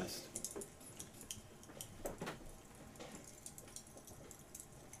Vern's chest.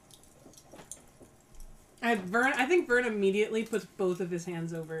 I think Vern immediately puts both of his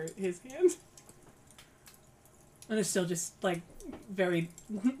hands over his hands. And is still just, like, very,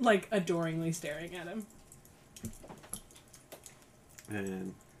 like, adoringly staring at him.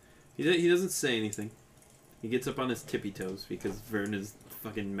 And he doesn't say anything. He gets up on his tippy toes because Vern is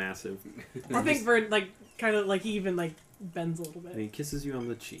fucking massive. I think Vern, like, kind of, like, he even, like, bends a little And bit. he kisses you on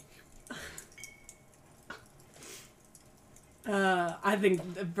the cheek. I think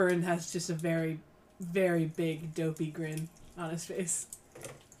Vern has just a very, very big, dopey grin on his face.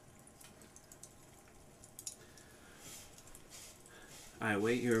 I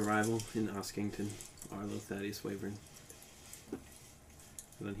await your arrival in Oskington, Arlo Thaddeus Wavern. And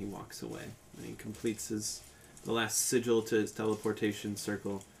then he walks away. And he completes the last sigil to his teleportation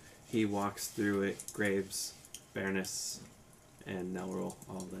circle. He walks through it. Graves, Baroness, and Nelrol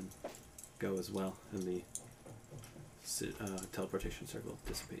all then go as well. And the teleportation circle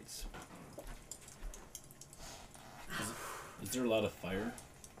dissipates. Is there a lot of fire?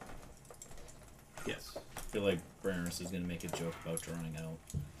 Yes. I feel like Baroness is going to make a joke about drawing out.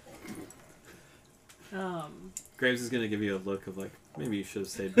 Graves is going to give you a look of like, maybe you should have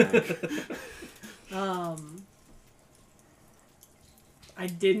stayed back. I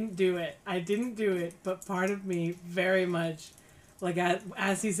didn't do it, but part of me very much, like,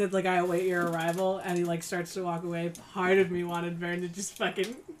 as he said, like, I await your arrival, and he, like, starts to walk away, part of me wanted Vern to just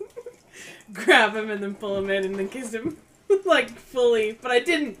fucking grab him and then pull him in and then kiss him, like, fully, but I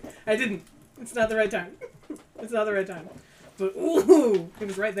didn't. It's not the right time. It's not the right time. But, ooh, it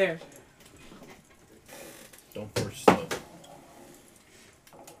was right there. Don't force stuff.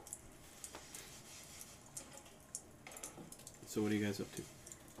 So what are you guys up to?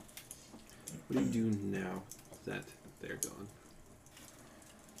 What do you do now that they're gone?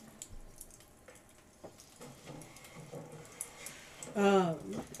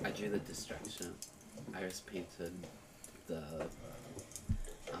 I drew the destruction. Iris painted the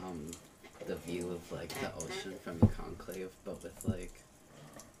view of like the ocean from the conclave, but with like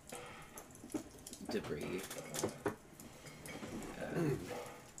debris and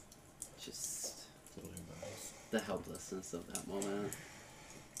just the helplessness of that moment.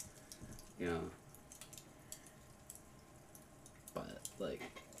 You know. But like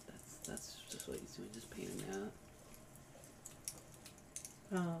that's just what he's doing, just painting that.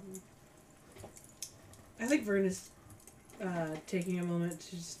 I think Vern is taking a moment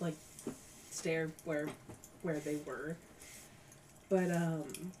to just like stare where they were, but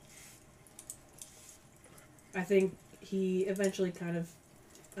I think he eventually kind of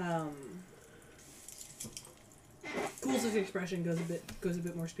cools his expression, goes a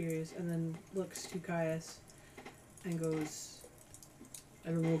bit more serious, and then looks to Caius and goes, "I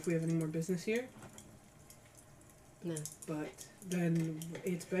don't know if we have any more business here." No. But then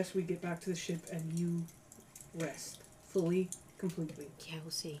it's best we get back to the ship and you rest fully, completely. Yeah, we'll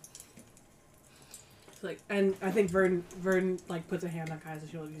see. It's like, and I think Vern like puts a hand on Kai's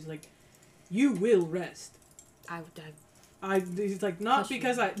shoulder. He's like, "You will rest. He's like, not Question.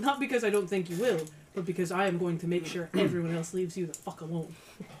 because I don't think you will, but because I am going to make sure everyone else leaves you the fuck alone.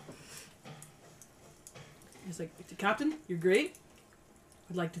 He's like, Captain, you're great.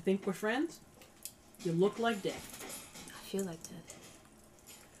 I'd like to think we're friends. You look like death. I feel like that.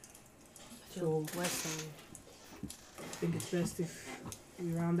 I So- feel worse than. I think it's best if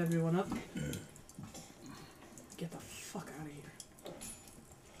we round everyone up. Get the fuck out of here.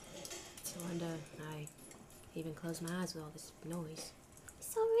 It's no wonder I even closed my eyes with all this noise.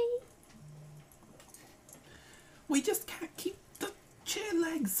 Sorry. We just can't keep the chair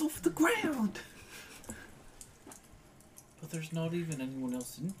legs off the ground. But there's not even anyone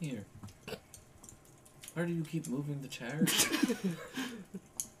else in here. Why do you keep moving the chair?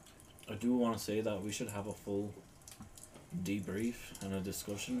 I do want to say that we should have a full debrief and a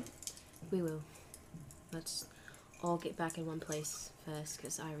discussion. We will. Let's all get back in one place first,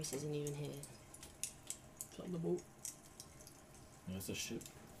 because Iris isn't even here. It's on the boat. There's a ship.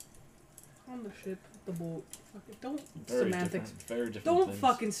 On the ship, the boat. Fuck it. Don't Very semantics. different. Very different. Don't things.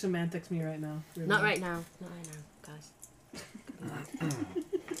 fucking semantics me right now. Really. Not right now. Not right now, guys.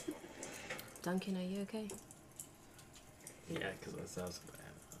 Duncan, are you okay? Yeah, because I was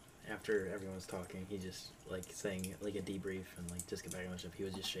after everyone was talking, he just like saying like a debrief and like just get back on the ship. He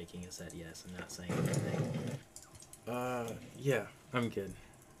was just shaking his head yes and not saying anything. Yeah, I'm good.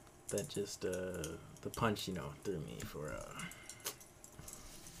 That just the punch, threw me for a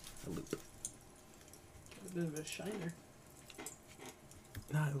loop. A bit of a shiner.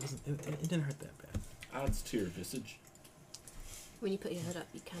 No, it wasn't. It didn't hurt that bad. Adds to your visage. When you put your hood up,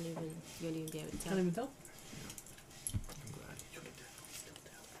 you won't even be able to tell. Can't even tell. I'm glad you tried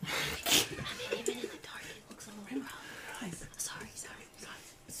I mean, even in the dark, it looks a little rough. Guys, Sorry.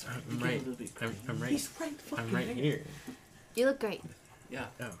 I'm right. I'm right. he's right fucking I'm right there. here. You look great. Yeah.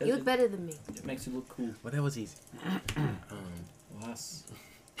 Oh. You look better than me. It makes you look cool. Well, that was easy. Lass.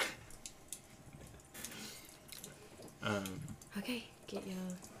 Okay, get your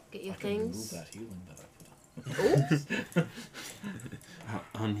I can remove things. that healing that I put on.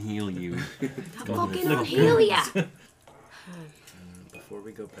 I'll unheal you. Fucking unheal ya! Before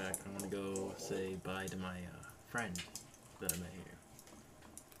we go back, I want to go say bye to my friend that I met here.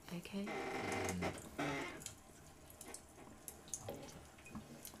 Okay.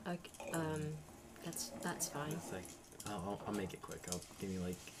 Okay. That's fine. It's like I'll make it quick. I'll give you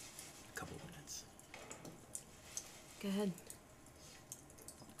like a couple of minutes. Go ahead.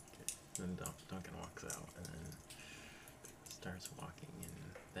 Then Duncan walks out and then starts walking in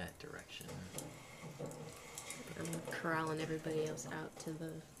that direction. I'm corralling everybody else out to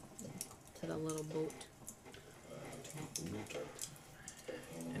the little boat.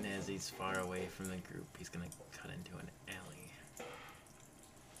 And as he's far away from the group, he's gonna cut into an alley.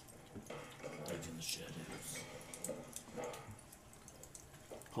 Right in the shadows.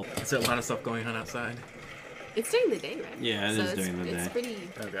 Is there a lot of stuff going on outside? It's during the day, right? Yeah, it so is it's, during the it's day. pretty.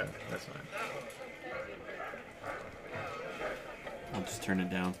 Okay, that's fine. I'll just turn it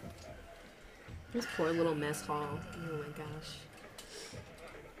down. This poor little mess hall. Oh my gosh.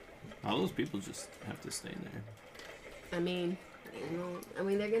 All those people just have to stay there. I mean,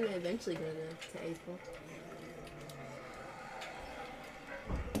 they're gonna eventually go to April.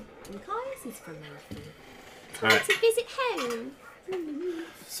 Because he's from Mayfield. All right. To visit home.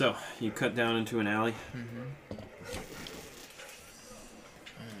 So you cut down into an alley. And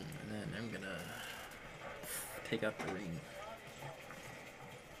then I'm gonna take out the ring.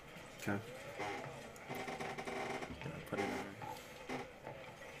 Okay. Gonna put it on.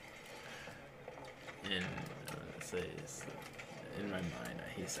 And it says, in my mind,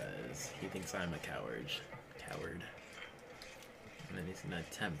 he says he thinks I'm a coward. And then he's gonna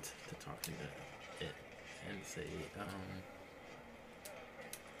attempt to talk to it and say,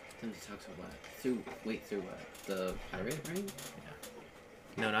 Then to talk to what? Through what? The pirate ring?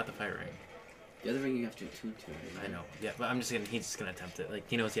 no, not the fire ring. The other ring you have to attune to, right? I know. Yeah, but he's just gonna attempt it. Like,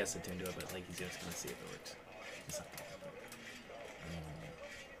 he knows he has to attune to it, but like he's just gonna see if it works. It's not gonna happen.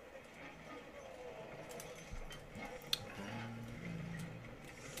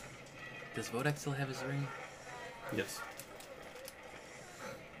 Does Vodak still have his ring? Yes.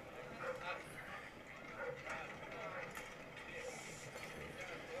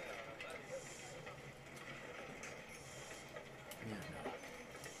 Yeah, no.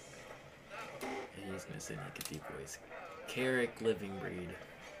 And he's gonna say in like a deep voice, Carrick living breed.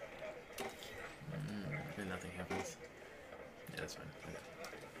 And nothing happens. Yeah, that's fine. Okay.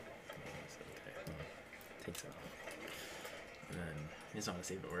 It's okay. Takes it off. And then he doesn't want to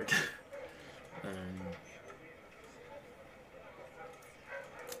see if it worked. Yeah,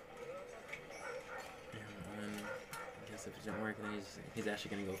 and guess if it didn't work, then he's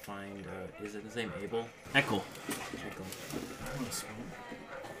actually gonna go find. Is it his name Abel? Echo. Echo. I want to smoke.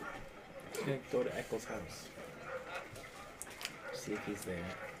 He's gonna go to Echo's house. See if he's there.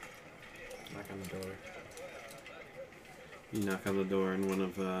 Knock on the door. You knock on the door, and one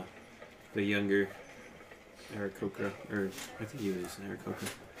of the younger Aarakocra, or I think he was Aarakocra.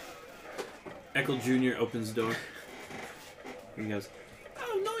 Echo Jr. opens the door. He goes,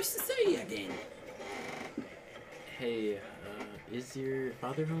 Oh, nice to see you again. Hey, is your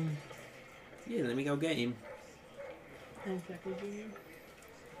father home? yeah, let me go get him. Thanks, Echo Jr.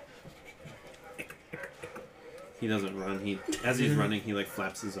 He doesn't run. As he's running, he like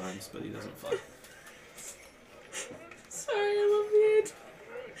flaps his arms, but he doesn't fly. Sorry, I love it.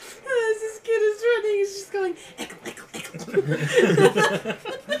 As this kid is running, he's just going, Echo, Echo, Echo.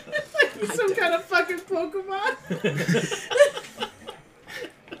 Like he's some kind of fucking Pokemon.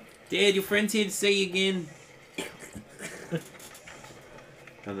 Dad, your friend's here to see you again.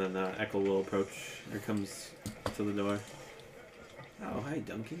 And then Echo will approach, or comes to the door. Oh, hi,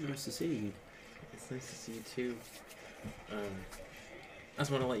 Duncan. Nice to see you again. It's nice to see you too. I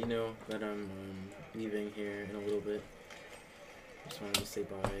just want to let you know that I'm leaving here in a little bit. Just wanted to say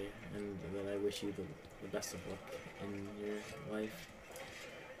bye, and that I wish you the best of luck in your life.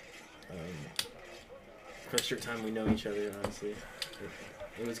 For a short time we know each other, honestly.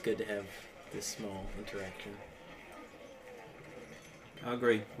 It was good to have this small interaction. I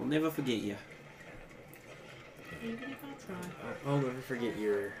agree. We'll never forget you. Even if I try. I'll never forget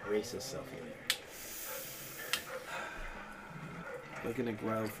your racist self either. We're gonna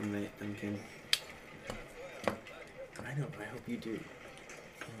growl from that, Duncan. I know, I hope you do.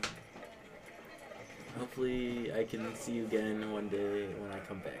 Hopefully I can see you again one day when I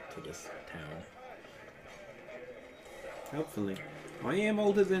come back to this town. Hopefully. I am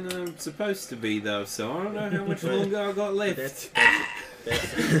older than I'm supposed to be, though, so I don't know how much longer I got left.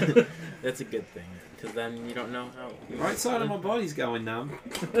 That's a good thing, because then you don't know how... Right side of my body's going numb.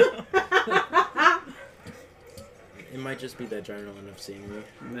 It might just be the adrenaline of seeing me.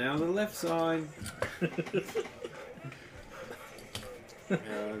 Now the left side. I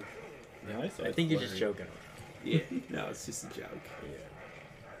think you're just joking. Yeah, no, it's just a joke. Yeah.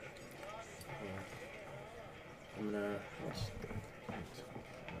 I'm gonna...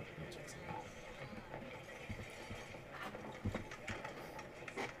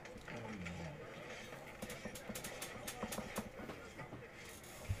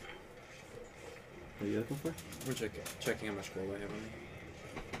 What are you looking for? I'm checking how much gold I have on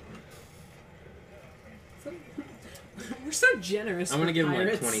me. We're so generous. I'm gonna for give him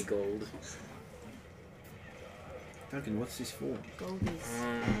like pirates. 20 gold. Duncan, what's this for? Gold is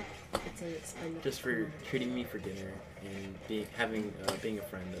it's an expendable. Just for treating me for dinner and being a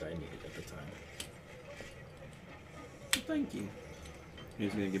friend that I needed at the time. Thank you.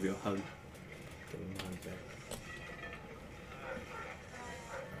 He's gonna give you a hug. Give him a hug back.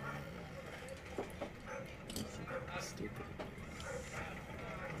 Stupid.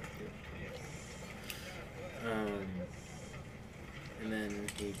 And then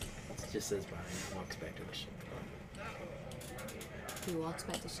he just says bye and walks back to the ship. He walks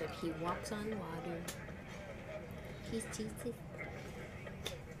back to the ship. He walks on water. He's cheated.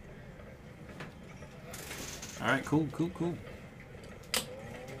 Alright, cool.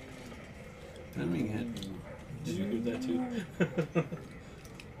 Then we get... Did you hear that too?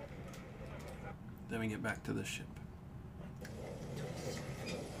 Then we get back to the ship.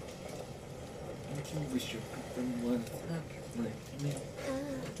 We should put them one.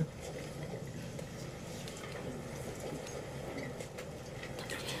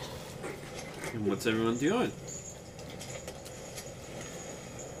 And what's everyone doing?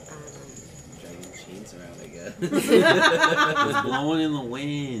 Dragging chains around, I guess. It's blowing in the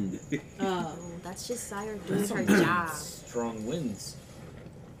wind. Oh, That's just Sire doing That's her some job. strong winds.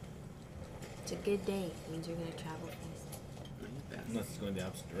 It's a good day. It means you're gonna travel fast. Unless it's going the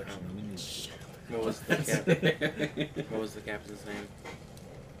opposite direction. I mean, What was the captain? What was the captain's name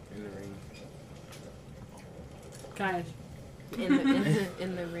in the ring? Kaish.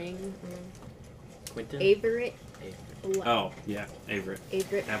 In the ring. Quentin. Averett. Oh, yeah, Averett.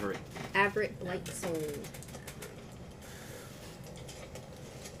 Averett. Averett. Averett Lightsoul.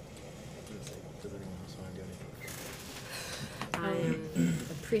 Does anyone else want to do anything? I am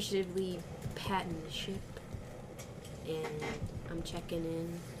appreciatively patting the ship, and I'm checking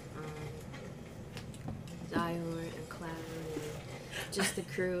in on Zior and Cloud and just the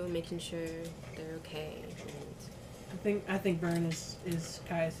crew, making sure they're okay. And I think Burn is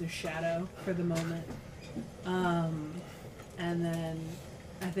Caius' shadow for the moment. And then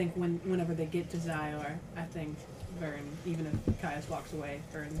I think whenever they get to Zior, I think Varen, even if Caius walks away,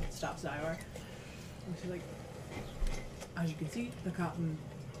 Varen stops Zyar. And she's like, as you can see, the captain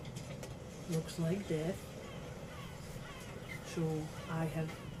looks like death. So I have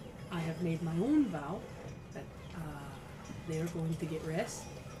made my own vow that they are going to get rest.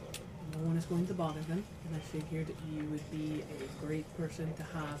 No one is going to bother them, and I figured that you would be a great person to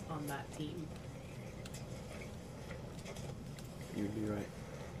have on that team. You'd be right.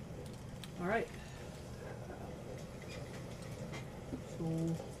 All right. So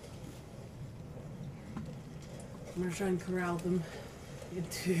I'm gonna try and corral them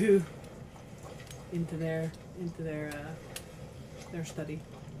into their study,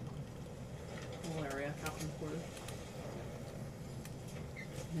 whole area, captain's quarters.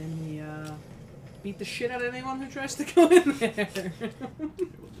 And then we beat the shit out of anyone who tries to go in there.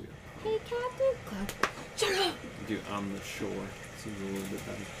 Hey, Captain. Shut up! Do on the shore. Seems a little bit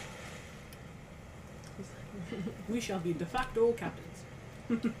better. We shall be de facto captains.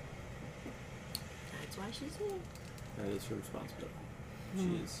 That's why she's here. That is her responsibility.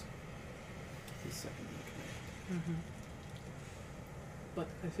 She is the second in command. But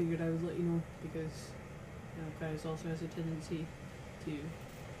I figured I would let you know because Caius also has a tendency to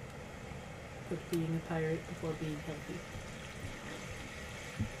put being a pirate before being healthy.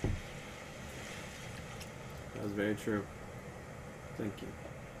 That was very true. Thank you.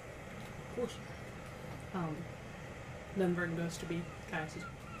 Of course. Then Vern goes to be Caius'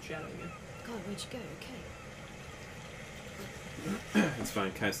 shadow again. God, where'd you go? Okay. It's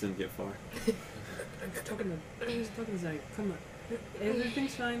fine. Kais didn't get far. I'm talking to Zay. Come on.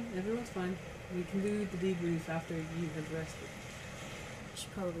 Everything's fine. Everyone's fine. We can do the debrief after you have rested. We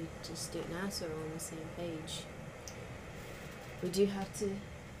should probably just do it now so we're on the same page. We do have to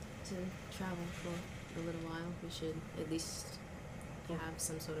travel for a little while. We should at least have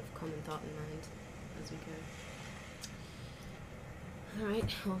some sort of common thought in mind as we go.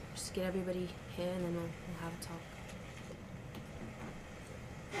 Alright, well, just get everybody here and then we'll have a talk.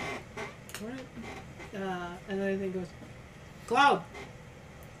 Alright. And then everything goes, Cloud!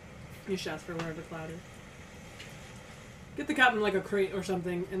 He shouts for wherever Cloud is. Get the captain like a crate or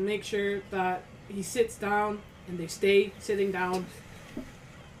something and make sure that he sits down and they stay sitting down.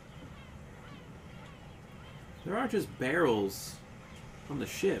 There are just barrels on the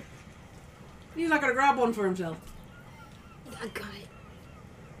ship. He's not gonna grab one for himself. I got it.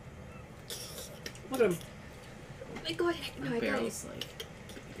 Look at him. I got it. No, I got it. Barrel's like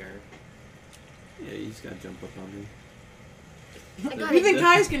keep guard. Yeah, you just gotta jump up on me. I got You it. think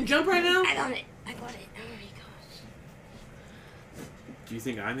Caius can jump right now? I got it. I got it. Oh my gosh. Do you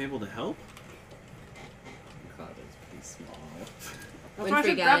think I'm able to help? God, it's pretty small. That's why I Winfrey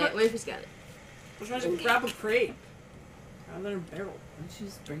said got grab it. Winfrey's got it. That's why I said grab a crate. Rather than a barrel. Why don't you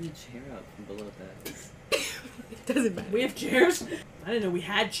just bring a chair up from below that? It doesn't matter. We have chairs? I didn't know we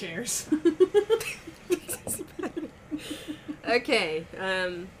had chairs. Okay,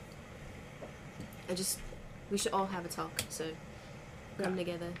 we should all have a talk, so come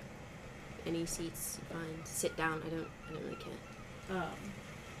together. Any seats you find. Sit down, I don't really care.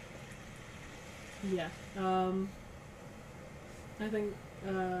 I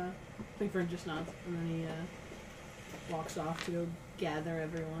think Vern just nods and then he walks off to go gather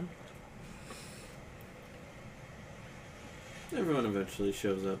everyone. Everyone eventually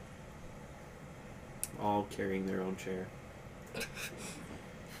shows up. All carrying their own chair. Except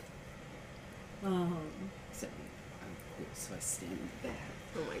I'm cool, so I stand in the back.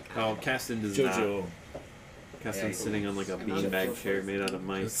 Oh my Oh, god. Caston does Jojo. not. Caston's Yeah, sitting on like a beanbag chair made out of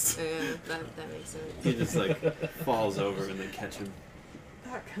mice. Yeah, that makes sense. He just like falls over and they catch him.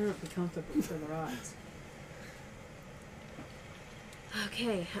 That can't be comfortable for the rides.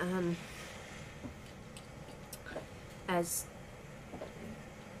 Okay, as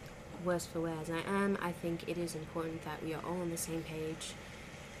worse for wear as I am, I think it is important that we are all on the same page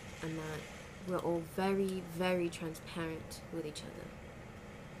and that we're all very, very transparent with each other.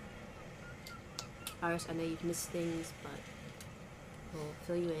 Iris, I know you've missed things, but we'll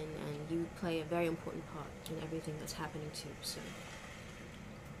fill you in, and you play a very important part in everything that's happening too, so...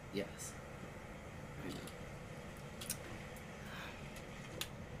 Yes. I know.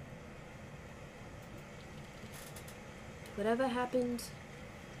 Whatever happened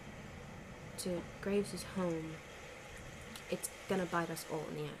to Graves' home, it's gonna bite us all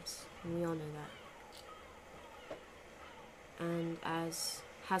in the ass, and we all know that. And as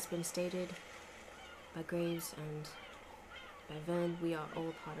has been stated by Graves and by Vern, we are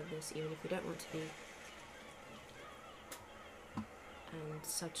all part of this, even if we don't want to be. And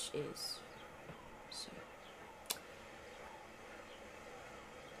such is. So,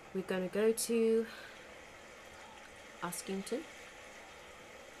 we're gonna go to Oskington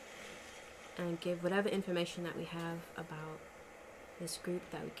and give whatever information that we have about this group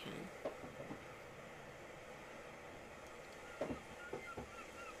that we can.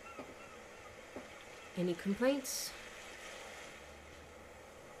 Any complaints?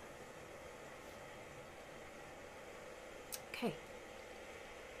 Okay.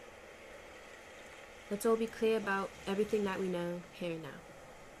 Let's all be clear about everything that we know here and now.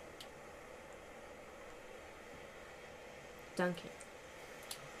 Duncan,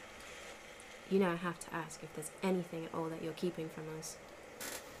 you know I have to ask if there's anything at all that you're keeping from us.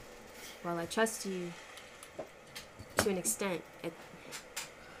 While I trust you to an extent,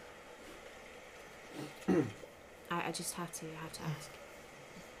 I just have to ask.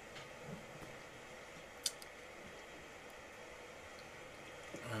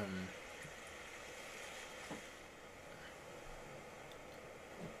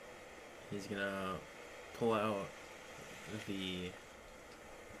 He's gonna pull out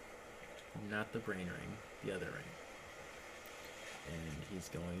not the brain ring, the other ring. And he's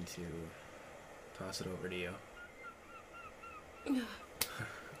going to toss it over to you.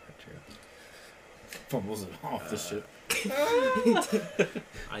 True. Fumbles it off the ship.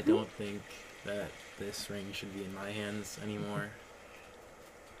 I don't think that this ring should be in my hands anymore.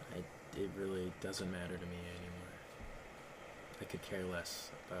 It really doesn't matter to me anymore. I could care less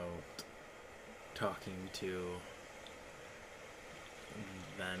about talking to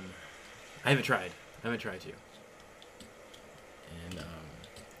them. I haven't tried to. And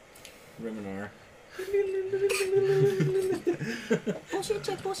Riminar. Bullshit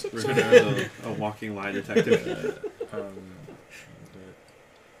check. Riminar is a walking lie detective.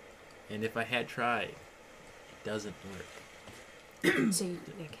 and if I had tried, it doesn't work. So you,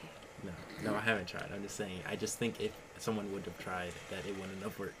 okay. No, I haven't tried. I'm just saying. I just think if someone would have tried, that it wouldn't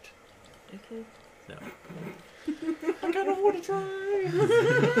have worked. Okay. No. I kind of want to try.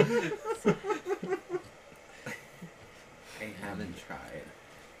 I haven't tried.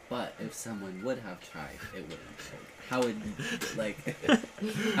 But if someone would have tried, it wouldn't work.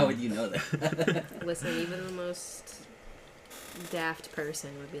 How would you know that? Listen, even the most daft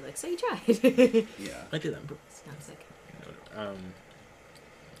person would be like, so you tried. Yeah. I did that on purpose. It's not sick. I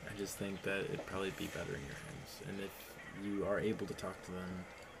just think that it'd probably be better in your hands. And if you are able to talk to them,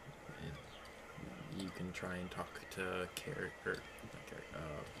 you can try and talk to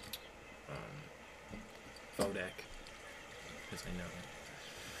Vodak. Because I know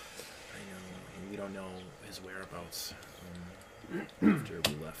we don't know his whereabouts after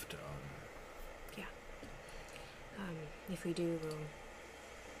we left. If we do, we'll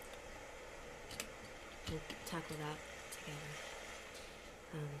tackle that together.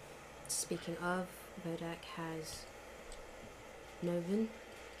 Speaking of, Vodak has Novin.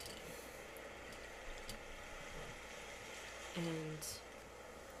 And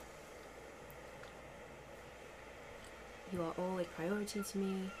you are all a priority to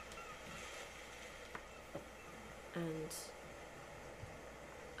me. And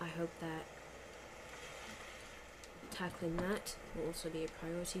I hope that tackling that will also be a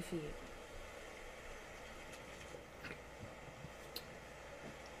priority for you.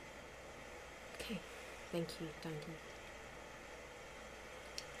 Okay, thank you, Duncan.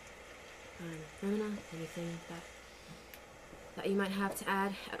 Romana, anything that you might have to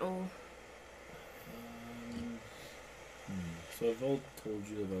add at all? So I've all told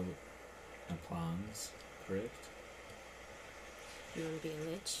you about my plans, correct? You want to be a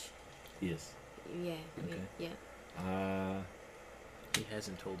lich? Yes. Yeah. Okay. Yeah. He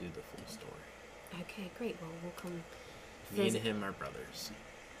hasn't told you the full story. Okay, great. Well, we'll come. Me and him are brothers.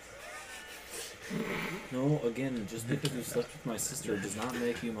 No, again, just because you slept with my sister does not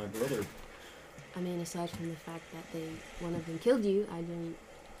make you my brother. I mean, aside from the fact that one of them killed you, I'm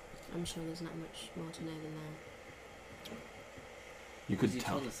sure there's not much more to know than that. You could You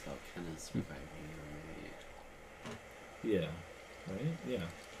tell. told us about Kenneth surviving, right? Yeah. Right? Yeah.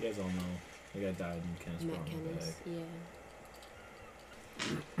 You guys all know. The guy died in Kenneth's Met brown Kenneth, bag.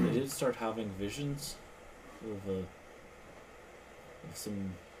 yeah. I did start having visions of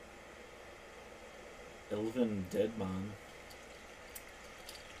some elven dead man,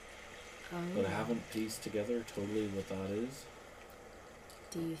 but I haven't pieced together totally what that is.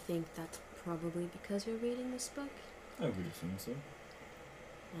 Do you think that's probably because you're reading this book? I would assume so.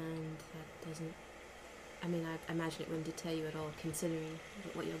 And that doesn't... I mean, I imagine it wouldn't deter you at all, considering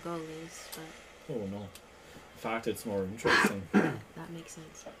what your goal is, but... Oh no. In fact, it's more interesting. That makes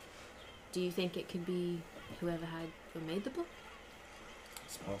sense. Do you think it could be whoever made the book?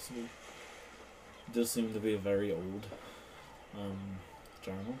 It's possible. It does seem to be a very old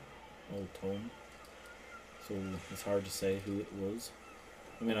journal, old tome. so it's hard to say who it was.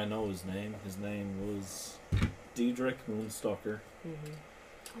 I mean, I know his name. His name was Diedrich Moonstalker, Mm-hmm.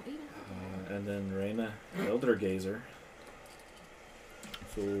 Oh, even and then Reyna Eldergazer.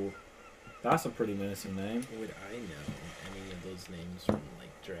 So that's a pretty menacing name. Would I know any of those names from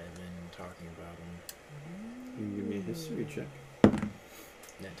like Draven talking about them? You can give me a history check.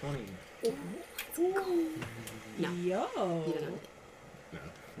 Net 20. No. Yo. you don't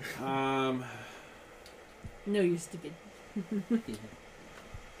know. No. No, you're stupid.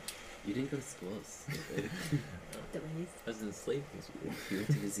 You didn't go to school, stupid. Dummies. I was in slaving school. You were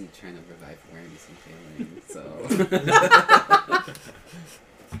too busy trying to revive worms and failing, so.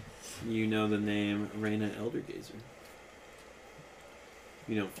 You know the name Reyna Eldergazer.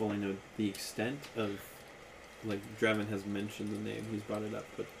 You don't fully know the extent of, like, Draven has mentioned the name, he's brought it up,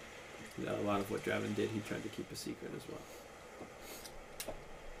 but a lot of what Draven did, he tried to keep a secret as well.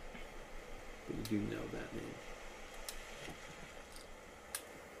 But you do know that name.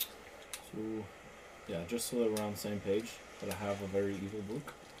 So, yeah, just so that we're on the same page, that I have a very evil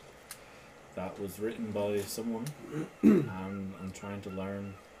book that was written by someone, and I'm trying to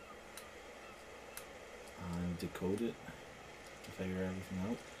learn and decode it to figure everything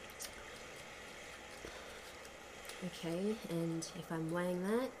out. Okay, and if I'm weighing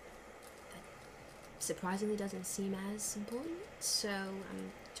that, surprisingly doesn't seem as important. So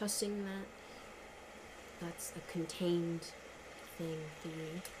I'm trusting that that's a contained thing for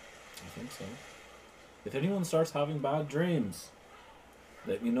you. I think so. If anyone starts having bad dreams,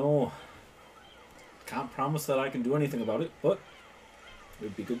 let me know. Can't promise that I can do anything about it, but it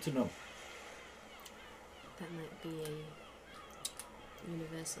would be good to know. That might be a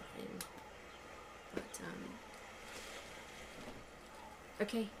universal thing. But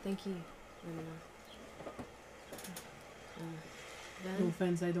okay, thank you, Ramona. No Vern?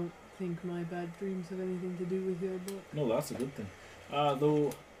 offense, I don't think my bad dreams have anything to do with your book. No, that's a good thing.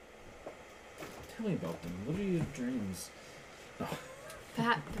 Though, tell me about them. What are your dreams? No,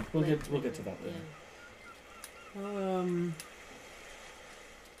 Perhaps we'll get to that later.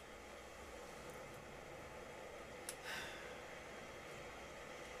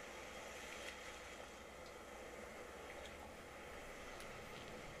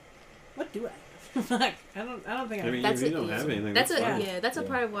 What do I have? Like, I don't think I I have. mean, That's you it, don't yeah. have anything. That's that's a fine. yeah. That's a Yeah.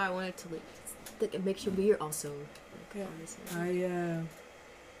 part of why I wanted to like make sure we're also Yeah. on the same.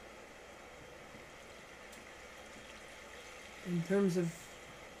 In terms of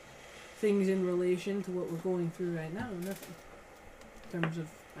things in relation to what we're going through right now, nothing. In terms of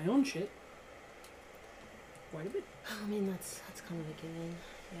my own shit, quite a bit. I mean that's kind of a given.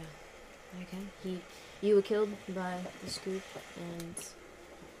 Yeah. Okay. You were killed by this group, and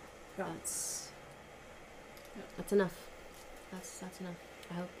Yeah. that's enough. That's enough.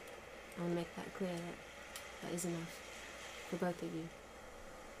 I hope I want to make that clear that is enough for both of you.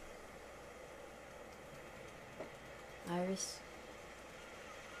 Iris.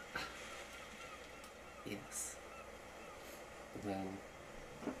 Yes. Well,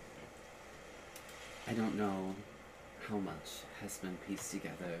 I don't know how much has been pieced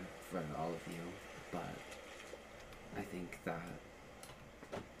together for all of you, but I think that,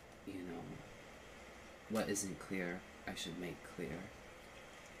 you know, what isn't clear, I should make clear.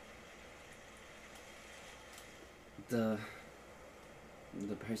 The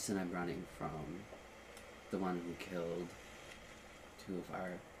person I'm running from, the one who killed two of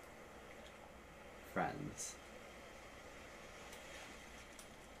our friends,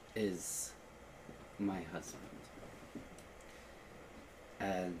 is my husband.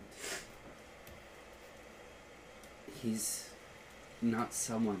 And he's not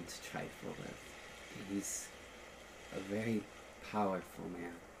someone to trifle with. He's a very powerful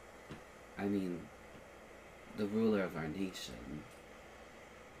man. I mean, the ruler of our nation.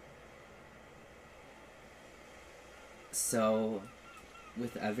 So,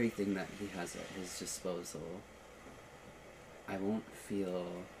 with everything that he has at his disposal, I won't feel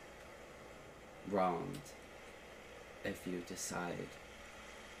wronged if you decide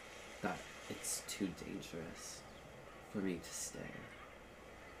that it's too dangerous for me to stay.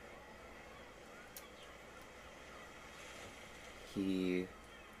 He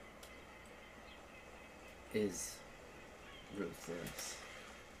is ruthless.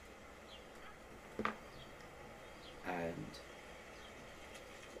 And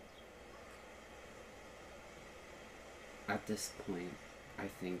at this point, I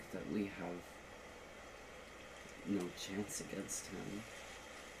think that we have no chance against him.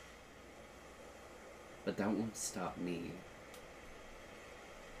 But that won't stop me.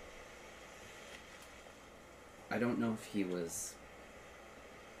 I don't know if he was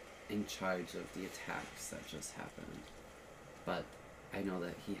in charge of the attacks that just happened, but I know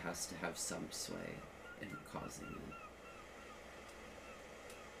that he has to have some sway in causing it.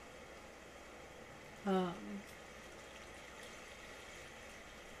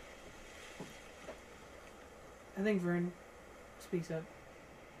 I think Vern speaks up.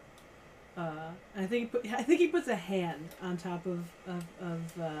 I think he puts a hand on top of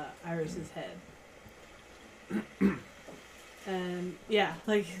Iris's head. And yeah,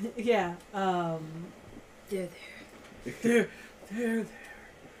 like yeah, There. there.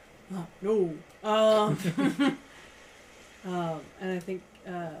 Oh, no. And I think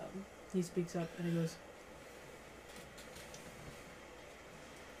he speaks up and he goes,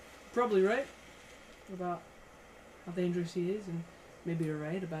 probably right about how dangerous he is, and maybe you're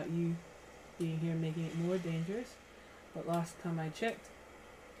right about you being here making it more dangerous. But last time I checked,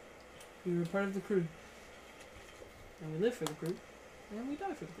 you were part of the crew. And we live for the crew, and we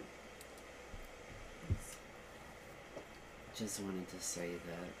die for the crew. Just wanted to say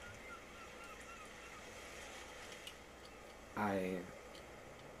that I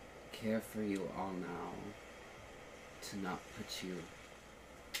care for you all now to not put you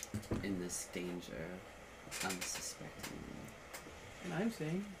in this danger unsuspectingly. And I'm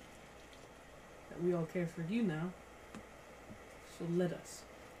saying that we all care for you now, so let us.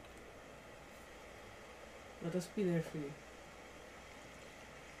 Let us be there for you.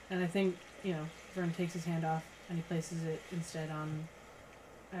 And I think, Vern takes his hand off and he places it instead on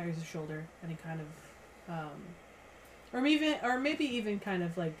Iris' shoulder, and he kind of, or maybe even kind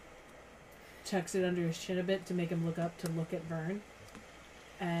of like tucks it under his chin a bit to make him look up to look at Vern.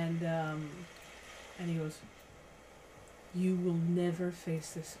 And he goes, "You will never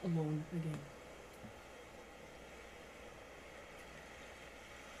face this alone again."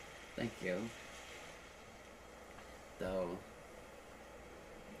 Thank you. Though,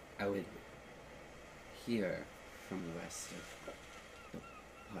 I would hear from the rest of the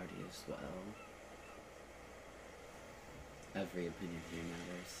party as well. Every opinion here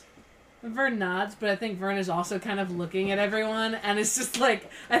matters. Vern nods, but I think Vern is also kind of looking at everyone, and it's just like,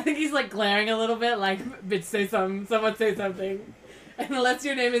 I think he's like glaring a little bit, like, bitch, say something, someone say something. And unless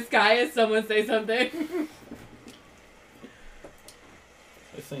your name is Caius, someone say something.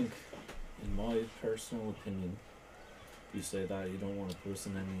 I think, in my personal opinion, you say that you don't want to put us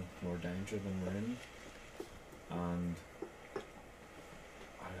in any more danger than we're in. And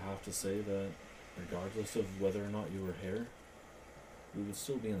I have to say that regardless of whether or not you were here, we would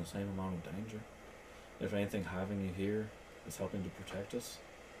still be in the same amount of danger. If anything, having you here is helping to protect us.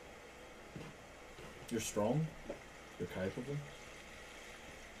 You're strong, you're capable,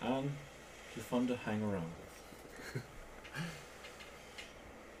 and you're fun to hang around with.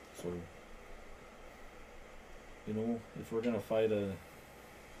 So, if we're gonna fight a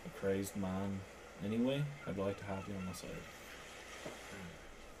crazed man anyway, I'd like to have you on my side.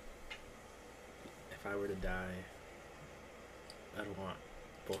 If I were to die, I'd want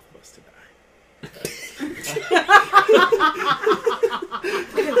both of us to die.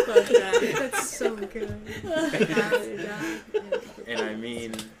 I love that. That's so good. And I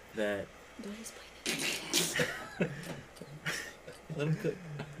mean that. Don't explain it. Let him cook.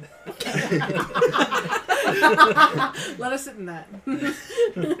 Let us sit in that.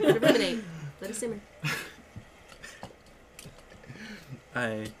 Ruminate. Let it simmer.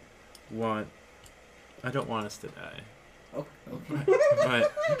 I don't want us to die. Oh, okay.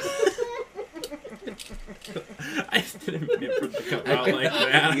 But I just didn't mean it for it to come out like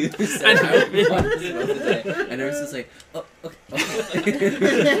that. You said I want us both to die. And I was just like, oh, okay.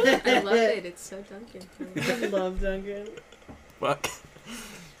 I love it. It's so Duncan. I love Duncan. Fuck.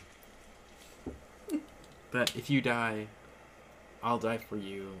 But if you die, I'll die for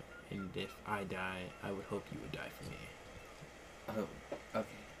you, and if I die, I would hope you would die for me. Oh,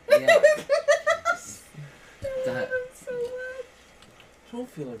 okay. Yeah. That. So much. I don't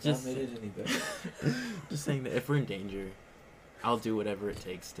feel like Just- that made it any better. Just saying that if we're in danger, I'll do whatever it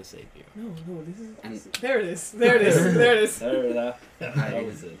takes to save you. No, this is. And- There it is. There it is. There it is. There, that I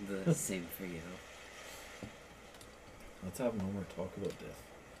was it. the same for you. Let's have no more talk about death.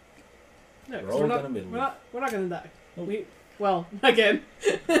 No, We're 'cause all we're not, gonna be we're not gonna die. Nope. Well, again.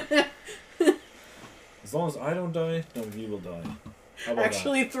 As long as I don't die, none of you will die. How about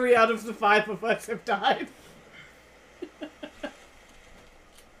Actually, 3 out of the 5 of us have died. that?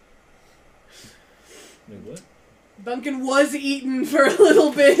 Wait, what? Duncan was eaten for a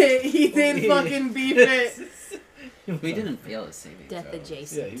little bit. He did fucking beef it. We didn't fail a saving Death throw.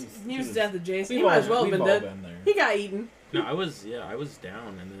 adjacent. He was death adjacent. He We've might all- as well have we've been all dead. there. He got eaten. No, I was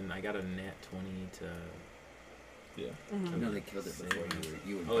down, and then I got a nat 20 to Yeah. Mhm. No, they killed it before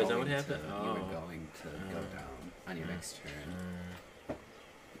you were Oh, is that what going happened? to- You Oh. were going to go down on your next turn.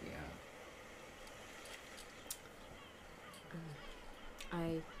 Yeah.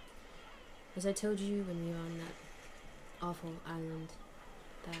 As I told you when we were on that awful island,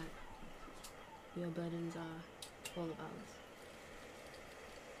 that your burdens are all of ours.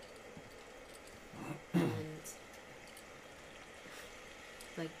 And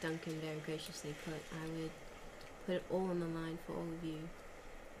like Duncan very graciously put, I would put it all on the line for all of you.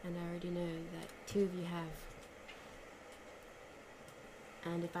 And I already know that 2 of you have.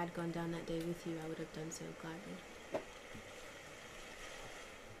 And if I'd gone down that day with you, I would have done so gladly.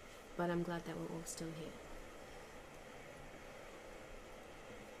 But I'm glad that we're all still here.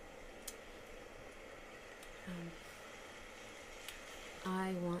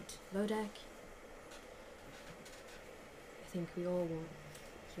 I want Vodak. I think we all want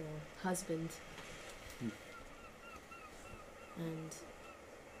your husband. And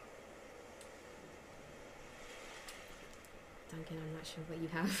Duncan, I'm not sure what you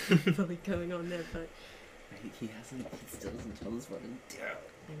have fully going on there, but He still hasn't told us what to do.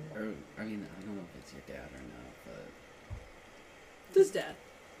 Or, I mean, I don't know if it's your dad or not, but... This dad.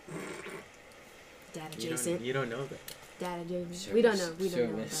 Dad adjacent. You don't know that. Dad adjacent. Sure We don't wish- know. We sure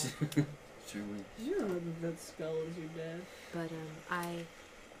don't know wish. about. Sure wish. You don't know that skull is your dad. But I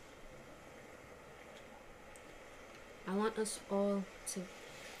want us all to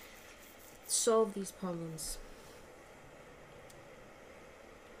solve these problems.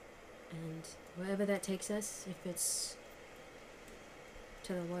 And wherever that takes us, if it's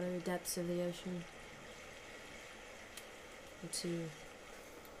to the watery depths of the ocean, or to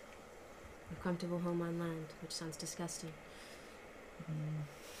a comfortable home on land, which sounds disgusting. You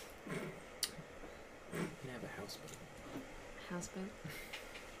can have a houseboat. Houseboat.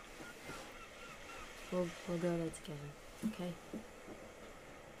 We'll go there together, okay?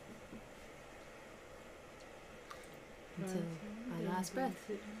 Until our last breath.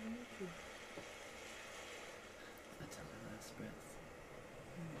 Until my last breath.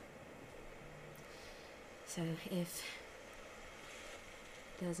 So if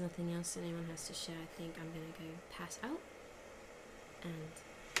there's nothing else anyone has to share, I think I'm gonna go pass out and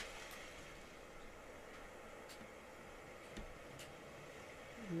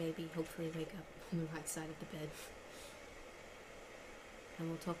maybe hopefully wake up on the right side of the bed. And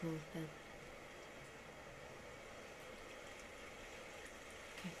we'll talk more then.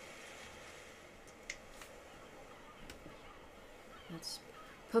 Okay. Let's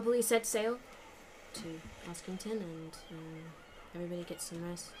probably set sail to Oskington and everybody gets some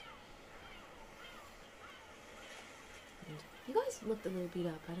rest. And you guys looked a little beat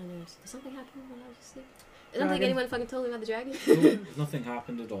up. I don't know. Did something happen while I was asleep? I don't think Dragon. anyone fucking told me about the dragon. No, nothing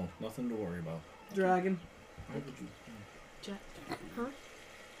happened at all. Nothing to worry about. Dragon. Why would you?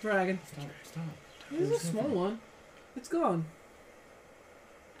 Dragon. Stop. This is a small one. It's gone.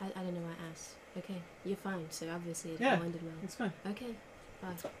 I don't know why I asked. Okay, you're fine. So obviously it Yeah. all ended well. It's fine. Okay, bye.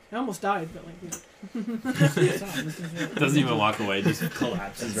 I almost died, but like, yeah. Doesn't even walk away, just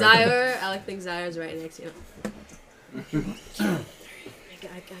collapses. Zyre, I think Zyre's right next to you.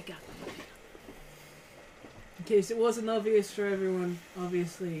 I got In case it wasn't obvious for everyone,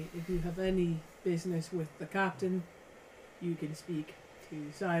 obviously, if you have any business with the captain, you can speak to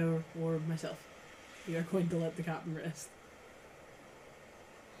Zyre or myself. We are going to let the captain rest.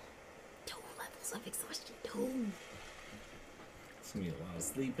 2 levels of exhaustion. 2. It's gonna be a lot of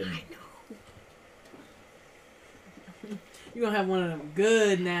sleeping. I know. You're going to have one of them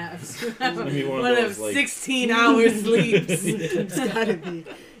good naps. gonna be one one of of those, like- 16-hour sleeps. It's gotta be.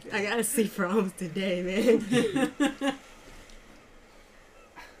 I gotta sleep for almost a day, man.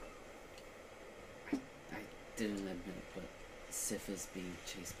 I didn't admit it, but Sif is being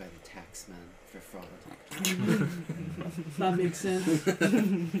chased by the taxman for fraud. That makes sense.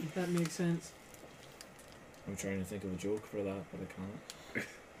 That makes sense. I'm trying to think of a joke for that, but I can't.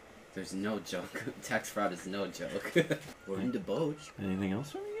 There's no joke. Tax fraud is no joke. We're in debauch. Anything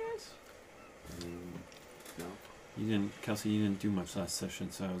else from you guys? No. You didn't, Kelsey. You didn't do much last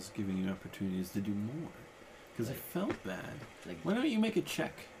session, so I was giving you opportunities to do more. Because I felt bad. Like, Why don't you make a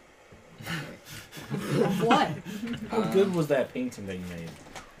check? What? How good was that painting that you made?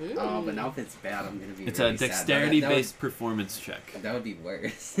 oh, but now if it's bad, I'm gonna be. It's really a sad. dexterity-based performance check. That would be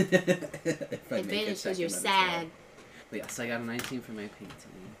worse. If I make a Advantage check because you're and then it's sad. low. But yes, I got a 19 for my painting.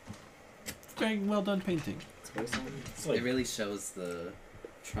 Very well done painting. It's It like, really shows the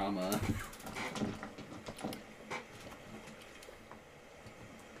trauma.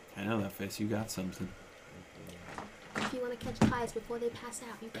 I know that face. You got something. If you want to catch pies before they pass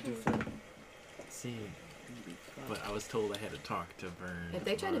out, you can. See, But I was told I had to talk to Vern. If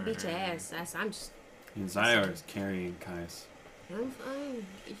they try to beat your ass, I'm just. And Zyar is carrying Kais. I'm fine.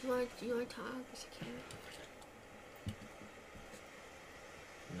 If you want to talk, it's okay.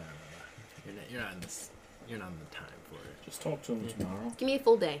 No. You're not in this. You're not in the time for it. Just talk to him tomorrow. Give me a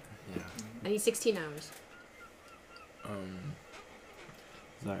full day. Yeah. I need 16 hours.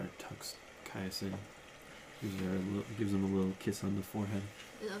 Zyar tucks Kais in. Gives him a little kiss on the forehead.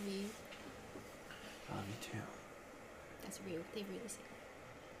 I love you. I love you too. That's real. They really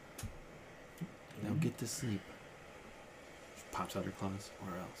say. Now get to sleep. She pops out her claws,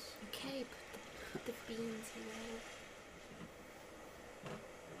 or else. Okay, put the beans away.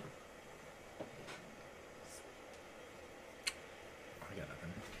 I got nothing.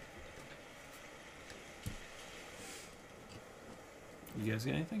 You guys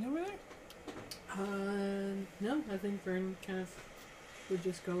got anything over there? No, I think Vern kind of would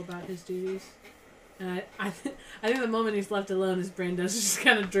just go about his duties. And I think the moment he's left alone, his brain does just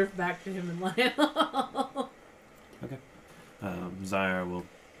kind of drift back to him and Lionel. Okay. Zyar will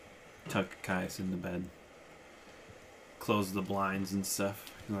tuck Kais in the bed. Close the blinds and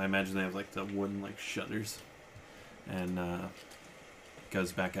stuff. And I imagine they have like the wooden like shutters. And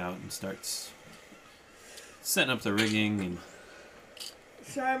goes back out and starts setting up the rigging and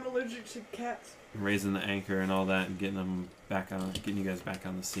Sorry, I'm allergic to cats. raising the anchor and all that and getting you guys back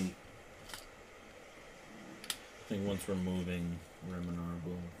on the sea. I think once we're moving, Reminar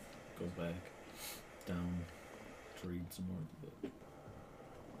will go back down to read some more of the book.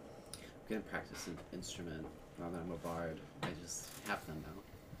 I'm gonna practice an instrument. Now that I'm a bard, I just have them now.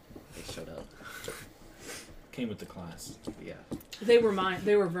 They showed up. Came with the class. Yeah. They were mine.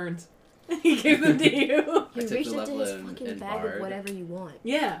 They were Vern's. He gave them to you. You I took reach the into level his in fucking bag Bard. of whatever you want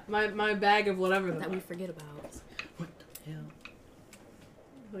Yeah, my bag of whatever that we the forget about. What the hell?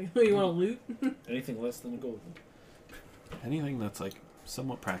 like, you want to loot? Anything less than a gold. Anything that's like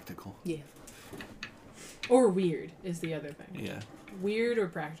somewhat practical. Yeah. Or weird is the other thing. Yeah. Weird or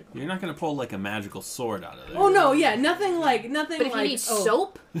practical. You're not gonna pull like a magical sword out of there. Oh no, yeah, nothing like But if you need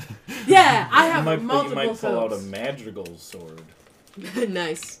soap, Yeah, I have you multiple might pull out a soaps. magical sword.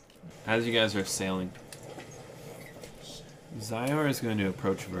 nice. As you guys are sailing, Zyar is going to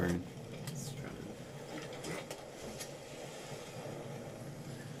approach Vern.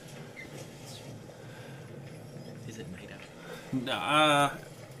 Is it night out?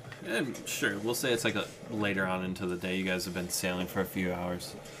 Sure. We'll say it's like later on into the day. You guys have been sailing for a few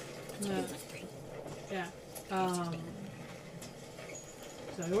hours. Yeah.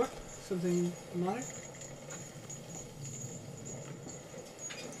 Zyar, something matter?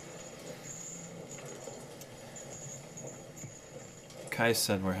 Kai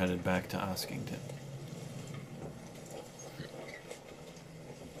said we're headed back to Oskington.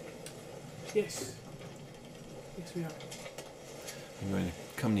 Yes. Yes, we are. I'm going to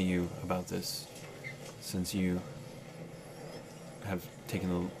come to you about this, since you have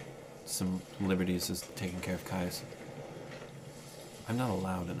taken some liberties as taking care of Kais. I'm not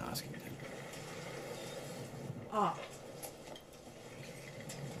allowed in Oskington. Ah.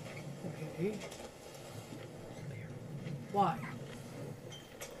 Okay. Why?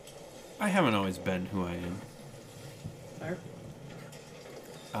 I haven't always been who I am. Fair.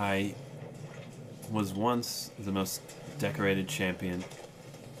 I was once the most decorated champion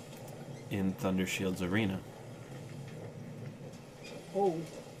in Thundershield's arena. Oh.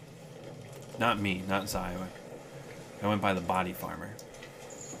 Not me, not Zyar. I went by the Body Farmer.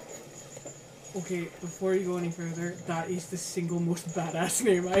 Okay, before you go any further, that is the single most badass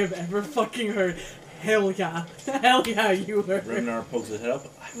name I have ever fucking heard. Hell yeah. Hell yeah, you were. Reminar pokes his head up.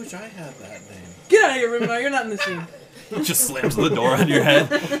 I wish I had that name. Get out of here, Rimar. You're not in the scene. Just slams the door on your head.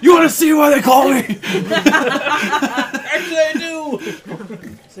 You want to see why they call me? Actually, I do!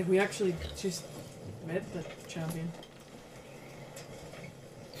 It's like we actually just met the champion.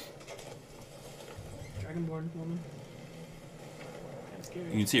 Dragonborn woman. Kinda scary.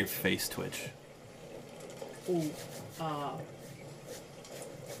 You can see your face twitch. Oh,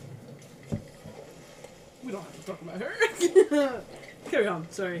 we don't have to talk about her. Carry on.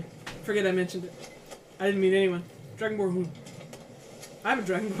 Sorry. Forget I mentioned it. I didn't mean anyone. Dragonborn woman. I'm a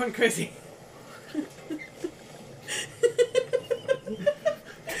Dragonborn crazy.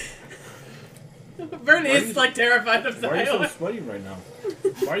 Vern is like terrified of Why are you so Zyar. sweaty right now?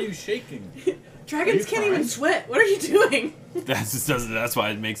 Why are you shaking? Dragons Are you can't even fine? sweat. What are you doing? That's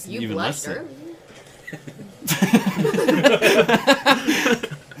why it makes it You even less blushed sense. early.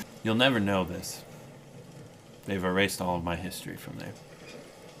 You'll never know this. They've erased all of my history from there.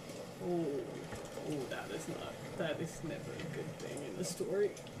 Oh, that is never a good thing in the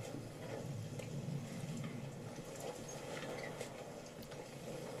story.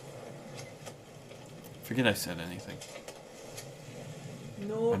 Forget I said anything.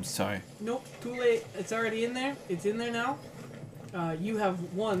 No. I'm sorry. Nope, too late. It's already in there. It's in there now. You have,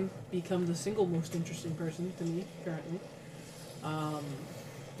 one, become the single most interesting person to me, currently.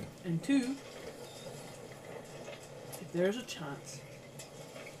 And two, if there's a chance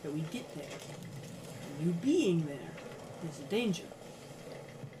that we get there, and you being there is a danger,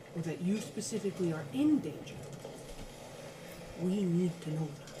 or that you specifically are in danger, we need to know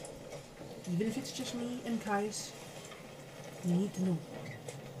that. Even if it's just me and Kais, we need to know.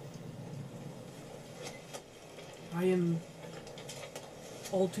 I am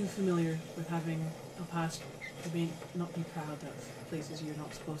all too familiar with having a past you may not be proud of, places you're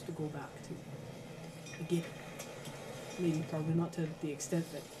not supposed to go back to. I get it. Maybe probably not to the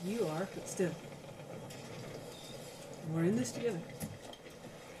extent that you are, but still. We're in this together.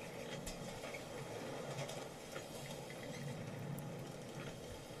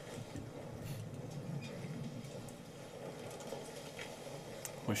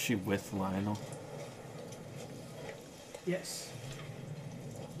 Was she with Lionel? Yes.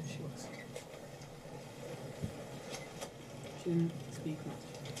 Yes, she was. She didn't speak much,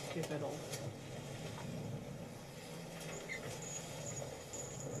 if at all.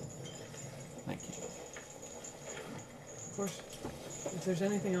 Thank you. Of course. If there's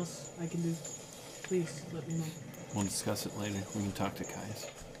anything else I can do, please let me know. We'll discuss it later. We can talk to Kais.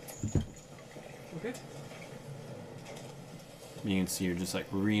 Okay? You can see her just like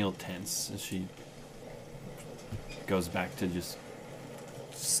real tense as she goes back to just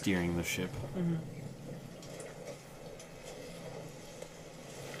steering the ship. Mm-hmm.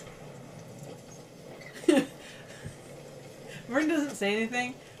 Vern doesn't say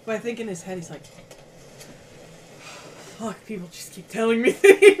anything, but I think in his head he's like, fuck, people just keep telling me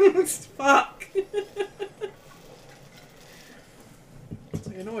things. Fuck. It's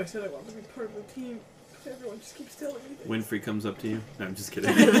like, I know I said I wanted to be part of the team, but everyone just keeps telling me things. Winfrey comes up to you. No, I'm just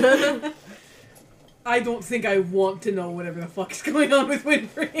kidding. I don't think I want to know whatever the fuck's going on with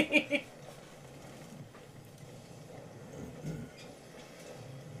Winfrey.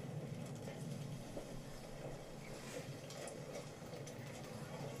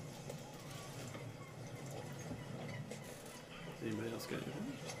 Anybody else got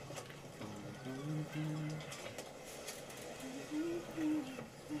anything?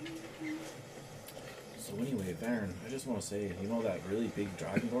 So anyway, Varen, I just want to say, you know that really big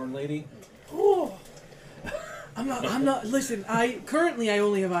Dragonborn lady? Oh, I'm not, listen, currently I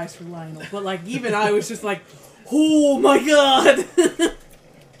only have eyes for Lionel, but like, even I was just like, oh my god!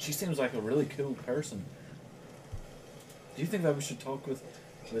 She seems like a really cool person. Do you think that we should talk with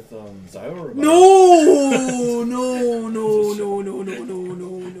Zyor about No! No.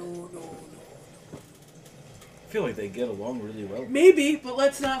 I feel like they get along really well. Maybe, but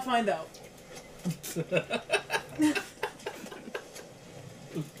let's not find out.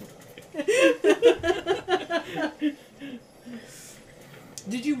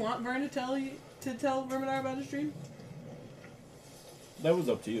 Did you want Vern to tell Verminar about his dream? That was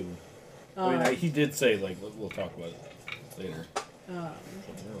up to you. I mean, he did say, like, we'll talk about it later.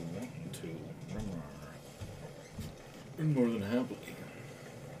 More than happily.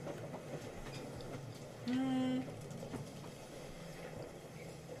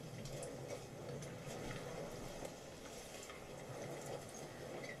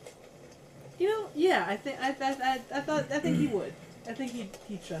 You know, yeah, I think he would. I think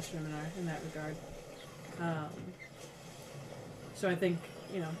he'd trust Verminar in that regard. So I think,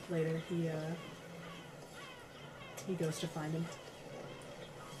 later he goes to find him.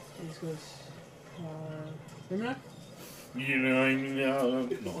 He just goes, Verminar?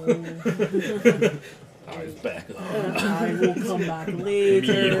 No. I was back. I will come back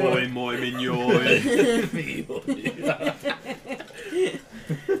later.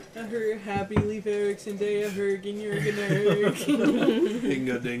 Her happy Leif Erikson day of Hergen Jurgen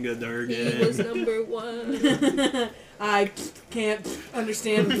Dinga dinga durgan. He was number one. I can't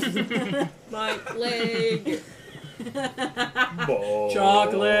understand. My leg.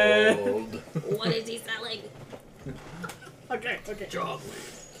 Chocolate. What is he selling? Okay. Chocolate.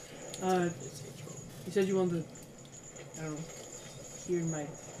 You said you wanted to, I don't know, hear my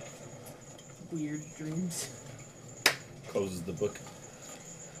weird dreams. Closes the book.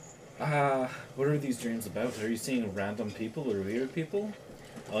 What are these dreams about? Are you seeing random people or weird people?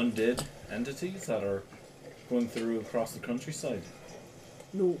 Undead entities that are going through across the countryside?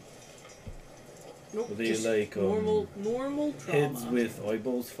 No. Nope. Are they just like normal trauma. heads with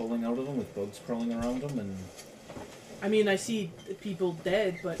eyeballs falling out of them, with bugs crawling around them, and I mean, I see people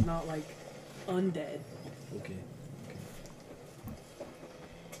dead, but not like undead. okay.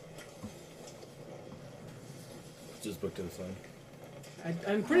 Just look to the side.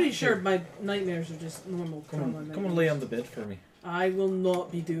 I'm pretty sure my nightmares are just normal Come trauma on, nightmares. come and lay on the bed for me. I will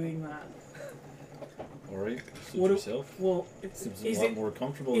not be doing that. Alright, suit What do- yourself. Well, it's, Seems is a lot it more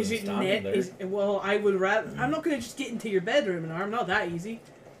comfortable is than it standing net? there. Is well, I would rather. I'm not gonna just get into your bedroom and I'm not that easy.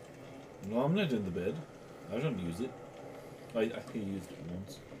 No, I'm not in the bed. I don't use it. I think I used it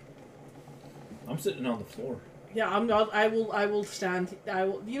once. I'm sitting on the floor. Yeah, I'm not. I will stand. I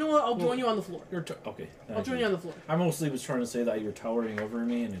will. You know what? I'll join you on the floor. You're okay. I'll join you on the floor. I mostly was trying to say that you're towering over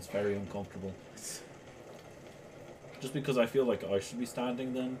me and it's very uncomfortable. Just because I feel like I should be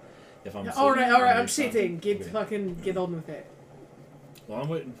standing then. If I'm sitting All right. and I'm you're sitting. standing. Get Okay. fucking get on with it. Well, I'm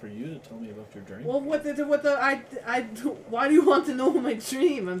waiting for you to tell me about your dream. Well, why do you want to know my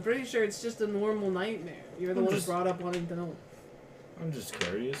dream? I'm pretty sure it's just a normal nightmare. You're the I'm one who just- brought up wanting to know. I'm just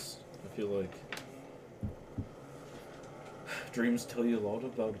curious. I feel like dreams tell you a lot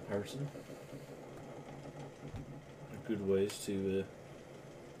about a person. They're good ways to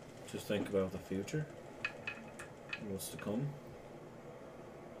just think about the future and what's to come.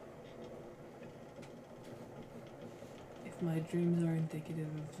 If my dreams are indicative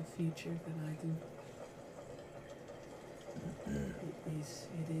of the future, then I do.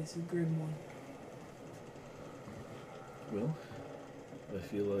 It is a grim one. Well, I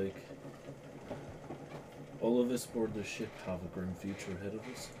feel like all of us aboard the ship have a grim future ahead of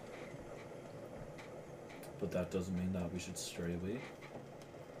us. But that doesn't mean that we should stray away.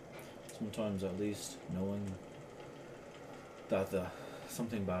 Sometimes, at least, knowing that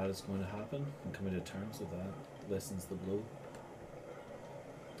something bad is going to happen and coming to terms with that lessens the blow.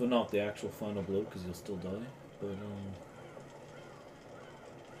 Though not the actual final blow, because you'll still die. But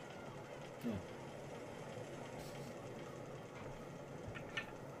yeah.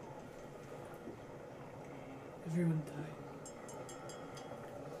 Everyone died.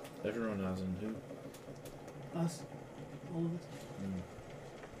 Everyone as in who? Us. All of us. Mm.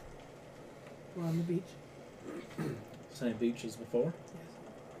 We're on the beach. Same beach as before? Yes.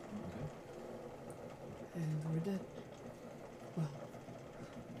 Okay. And we're dead. Well,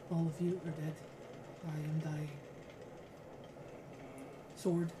 all of you are dead. I am dying.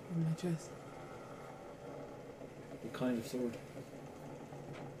 Sword in my chest. What kind of sword?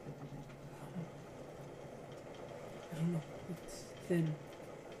 I don't know. It's thin.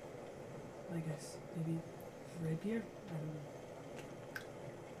 I guess maybe rapier. I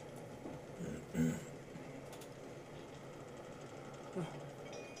don't know. Oh.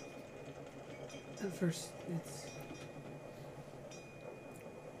 At first,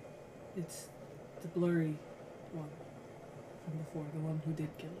 it's the blurry one from before, the one who did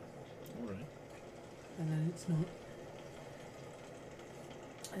kill us, Alright. and then it's not,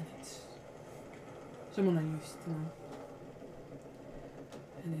 and it's someone I used to know.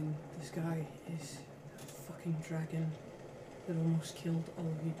 And in the sky is a fucking dragon that almost killed all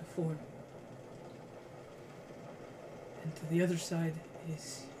of you before. And to the other side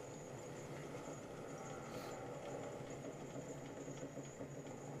is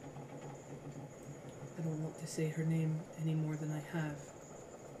I don't want to say her name any more than I have.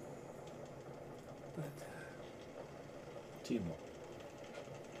 But Timo.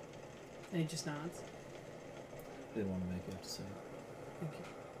 he just nods. Didn't want to make you have to say it. Thank you.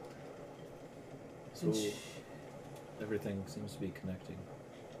 So And everything seems to be connecting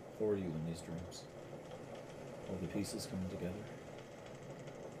for you in these dreams. All the pieces coming together.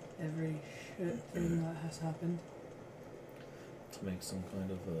 every shit thing that has happened. To make some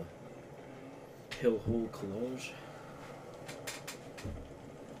kind of a hellhole collage.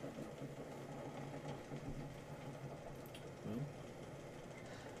 Well,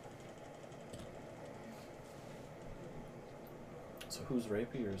 so who's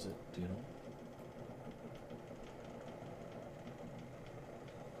rapier is it? Do you know?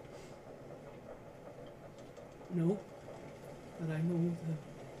 No, but I know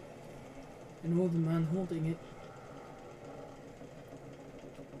the man holding it.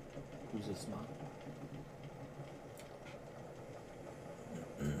 Who's this man?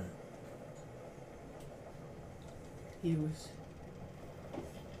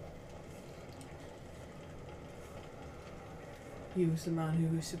 He was the man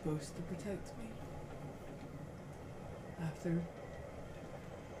who was supposed to protect me after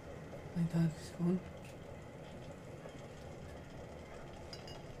my dad was gone.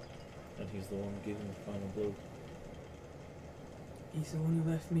 And he's the one giving the final blow. He's the one who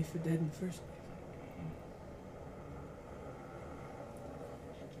left me for dead in the first place.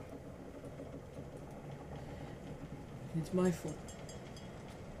 And it's my fault.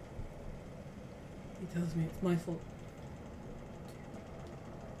 He tells me it's my fault.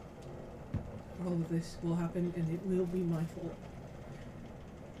 All of this will happen and it will be my fault.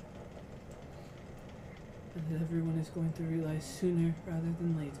 And that everyone is going to realize sooner rather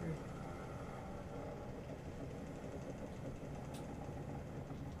than later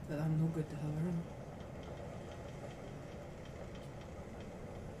that I'm no good to have around.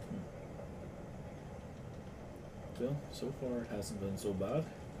 Well, so far it hasn't been so bad.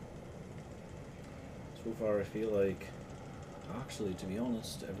 So far I feel like, actually, to be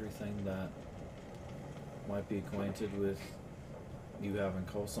honest, everything that might be acquainted with you having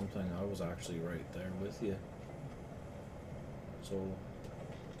caused something, I was actually right there with you. So,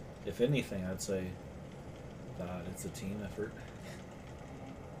 if anything, I'd say that it's a team effort.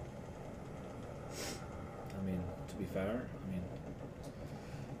 I mean, to be fair,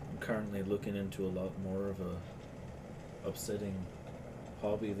 I'm currently looking into a lot more of a upsetting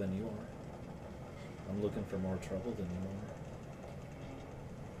hobby than you are. I'm looking for more trouble than you are.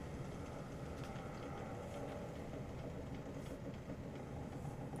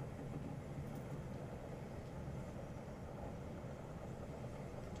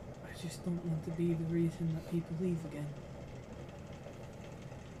 I just don't want to be the reason that people leave again.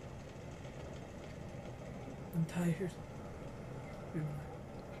 I'm tired.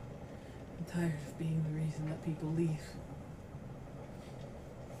 I'm tired of being the reason that people leave.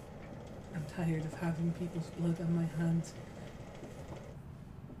 I'm tired of having people's blood on my hands.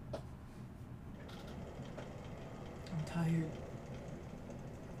 I'm tired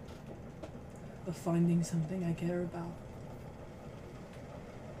of finding something I care about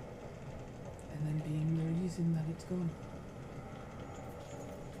and then being the reason that it's gone.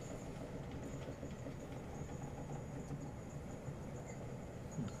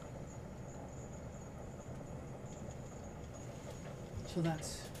 So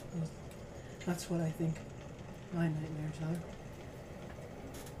that's what I think my nightmares are.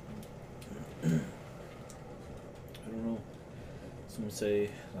 I don't know. Some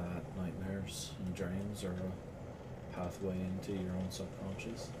say that nightmares and dreams are a pathway into your own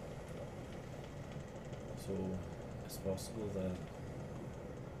subconscious. So it's possible that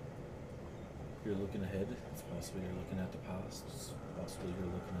you're looking ahead. It's possible you're looking at the past. It's possible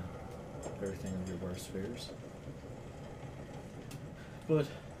you're looking at everything of your worst fears. But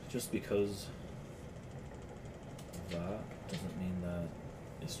just because of that doesn't mean that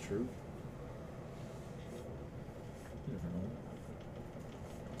it's true. You never know.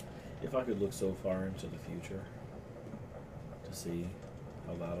 If I could look so far into the future to see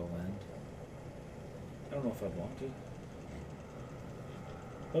how that'll end, I don't know if I'd want to.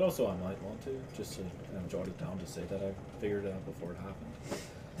 But also I might want to, just to kind of jot it down to say that I figured it out before it happened.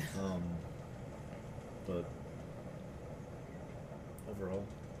 But overall,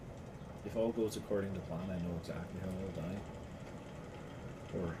 if all goes according to plan, I know exactly how I'll die.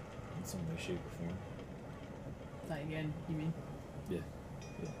 Or in some way, shape, or form. Die again, you mean? Yeah.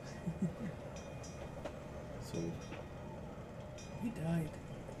 So, He died.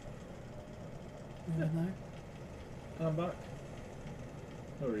 Remember that? and I'm back.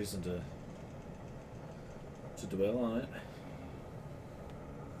 No reason to dwell on it.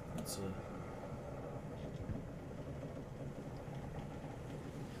 That's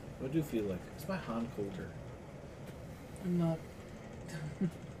I do feel like is my hand colder? I'm not.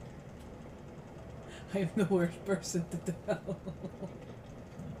 I am the worst person to tell.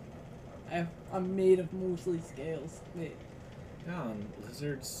 I'm made of mostly scales. Wait. Yeah, and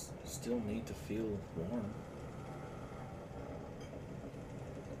lizards still need to feel warm.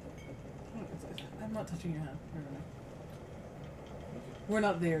 I'm not touching your hand. We're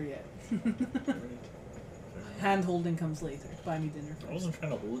not there yet. Hand holding comes later. Buy me dinner first. I wasn't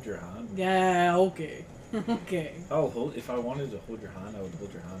trying to hold your hand. Yeah, okay. Okay. I'll hold. If I wanted to hold your hand, I would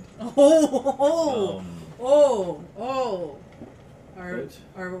hold your hand.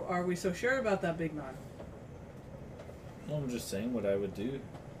 Are we so sure about that, big man? Well, I'm just saying what I would do.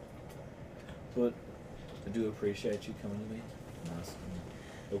 But I do appreciate you coming to me and asking,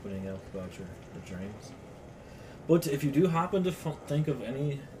 opening up about your dreams. But if you do happen to think of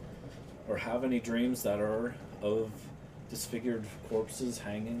any, or have any dreams that are of disfigured corpses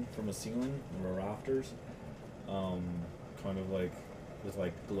hanging from a ceiling or rafters, kind of like with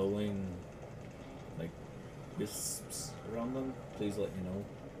like glowing like wisps around them, please let me know.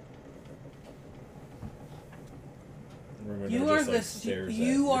 Remember,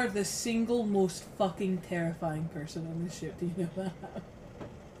 you are the single most fucking terrifying person on this ship. Do you know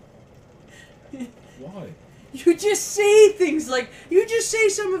that? Why? You just say things like, you just say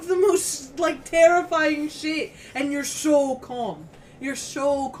some of the most, like, terrifying shit, and you're so calm. You're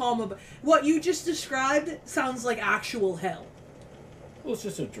so calm about... What you just described sounds like actual hell. Well, it's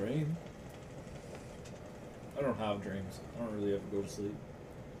just a dream. I don't have dreams. I don't really ever go to sleep.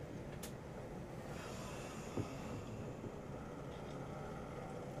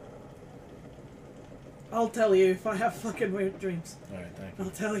 I'll tell you if I have fucking weird dreams. Alright, thank you.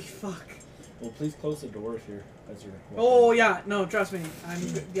 I'll tell you, fuck. Well, please close the door if you're as you're walking. Oh, yeah, no, trust me.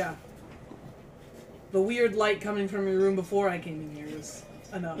 Yeah. The weird light coming from your room before I came in here was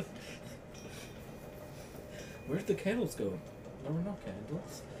enough. Where'd the candles go? There were no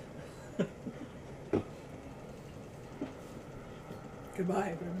candles.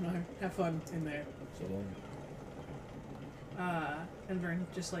 Goodbye, Bernard. Have fun in there. So long. And Vern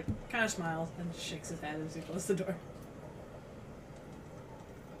just like kind of smiles and shakes his head as he closes the door.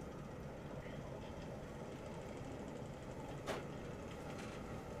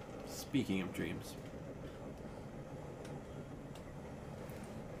 Speaking of dreams.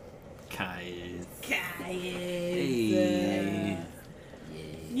 Caius. Hey.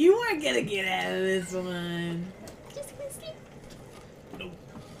 You weren't gonna get out of this one. Just gonna sleep.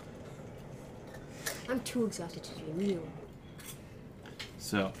 I'm too exhausted to dream. You know.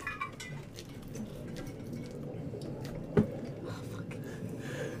 So, Oh fuck.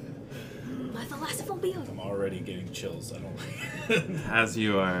 My thalassophobia. I'm already getting chills. I don't like as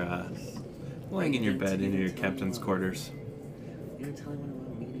you are lying in your bed in your captain's quarters, You gonna tell me when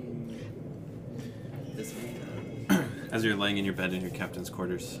I'm meeting this way? as you're laying in your bed in your captain's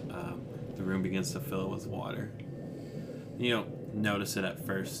quarters, the room begins to fill with water. You don't notice it at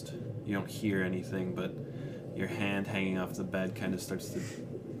first. You don't hear anything, but your hand hanging off the bed kind of starts to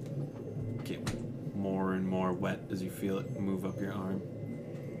get more and more wet as you feel it move up your arm.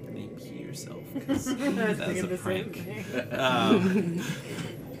 And you pee yourself, 'cause I was that's thinking a the same prank. thing.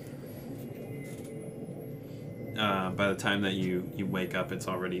 By the time that you wake up, it's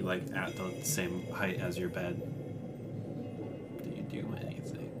already like at the same height as your bed. Do you do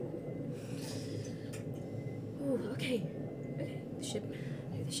anything? Ooh, okay. Okay,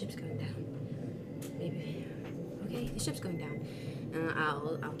 maybe the ship's going down. Maybe. Okay, the ship's going down. And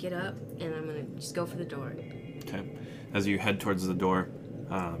I'll get up and I'm gonna just go for the door. Okay. As you head towards the door,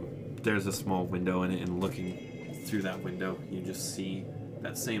 there's a small window in it, and looking through that window, you just see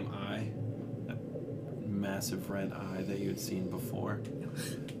that same eye, that massive red eye that you had seen before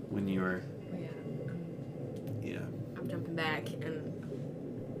when you were. Yeah. I'm jumping back and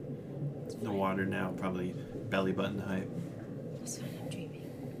The water now probably belly button height. it's fine, I'm dreaming.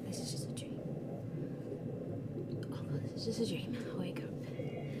 This is just a dream. Oh, this is just a dream. I'll wake up.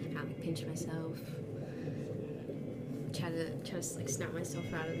 I'll like, pinch myself. Try to like snap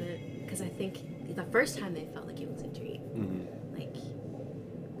myself out of it. Because I think the first time they felt like it was a dream. Mm-hmm. Like,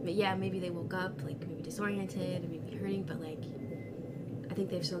 but yeah, maybe they woke up like maybe disoriented, maybe hurting, but like, I think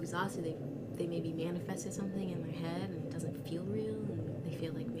they're so exhausted they maybe manifested something in their head and it doesn't feel real, and they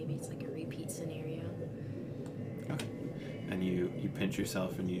feel like maybe it's like a repeat scenario. Okay. And you pinch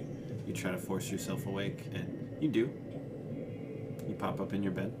yourself and you try to force yourself awake, and you do. You pop up in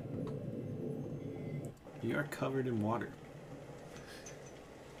your bed. You are covered in water.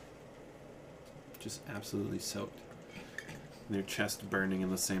 Just absolutely soaked. And your chest burning in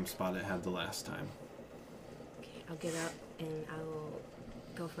the same spot it had the last time. Okay, I'll get up and I will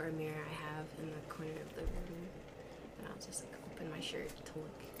go for a mirror I have in the corner of the room, and I'll just like open my shirt to look.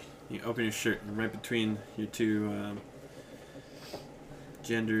 You open your shirt, and right between your two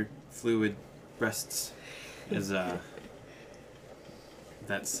gender fluid breasts is that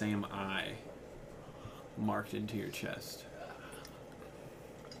same eye marked into your chest.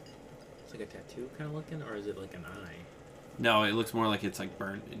 It's like a tattoo kind of looking, or is it like an eye? No, it looks more like it's like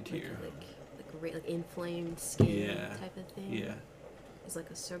burned into your. Like inflamed skin Yeah. type of thing. Yeah. It's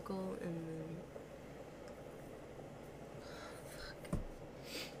like a circle and then.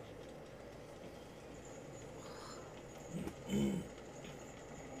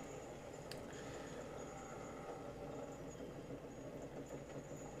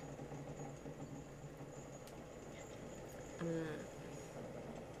 I'm gonna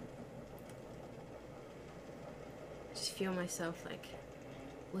just feel myself like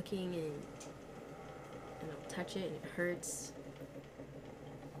looking and I'll touch it and it hurts,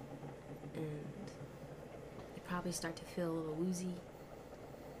 and I probably start to feel a little woozy,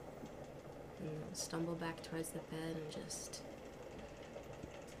 and I'll stumble back towards the bed and just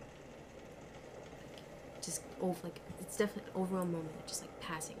over, like it's definitely over a moment of just like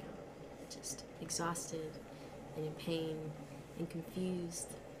passing out, just exhausted and in pain and confused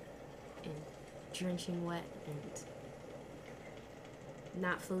and drenching wet and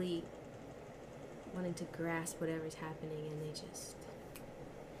not fully wanting to grasp whatever's happening, and they just.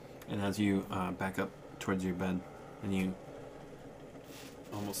 And as you back up towards your bed, and you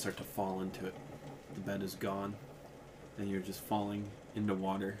almost start to fall into it, the bed is gone, and you're just falling into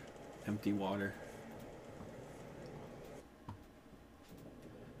water, empty water.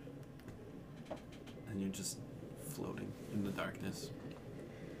 And you're just floating in the darkness.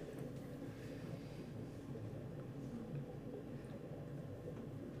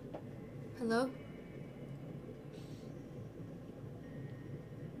 Hello?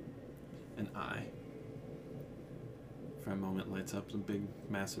 An eye, for a moment, lights up. The big,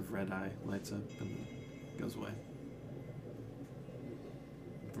 massive red eye lights up and goes away.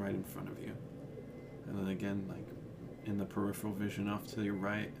 Right in front of you. And then again, like, in the peripheral vision off to your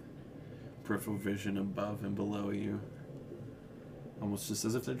right, peripheral vision above and below you. Almost just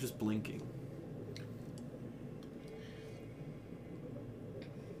as if they're just blinking.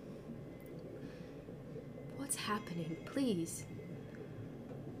 What's happening? Please.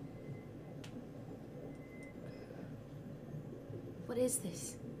 What is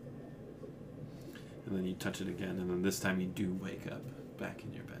this? And then you touch it again, and then this time you do wake up back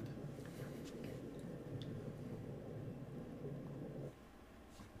in your bed.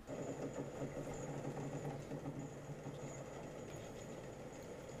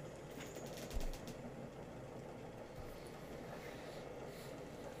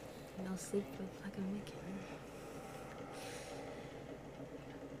 I'll sleep with like a wicked.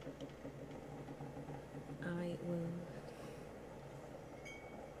 I will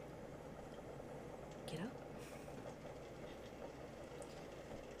get up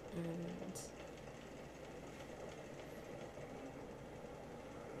and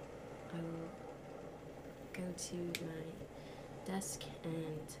I will go to my desk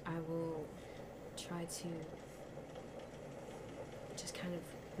and I will try to just kind of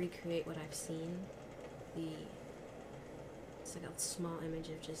recreate what I've seen. It's like a small image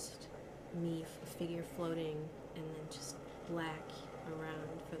of just me, a figure floating, and then just black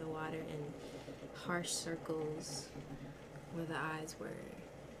around for the water and harsh circles where the eyes were.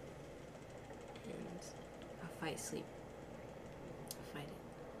 And I'll fight sleep. I'll fight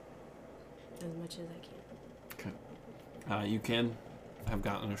it as much as I can. Okay. You can have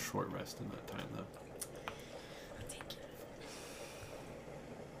gotten a short rest in that time, though.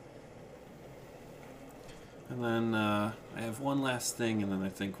 And then I have one last thing, and then I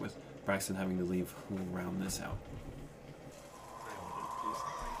think with Braxton having to leave, we'll round this out.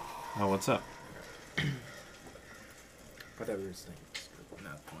 Oh, what's up? I thought we were saying,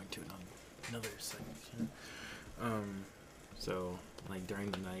 not going to another section. So, like, during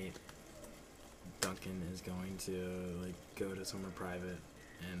the night, Duncan is going to, like, go to somewhere private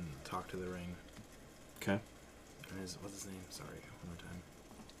and talk to the ring. Okay. What's his name? Sorry, one more time.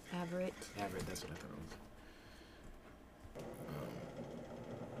 Everett. Everett, that's what I thought it was.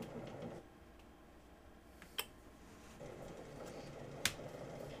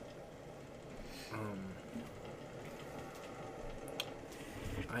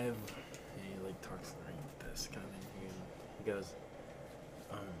 He like talks like this kind of thing. He goes,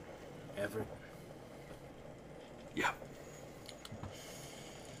 Everett. Yeah.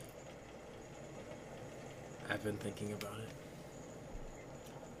 I've been thinking about it,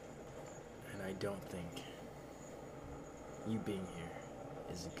 and I don't think you being here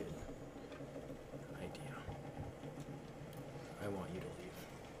is a good idea. I want you to leave.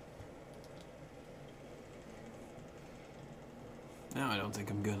 No, I don't think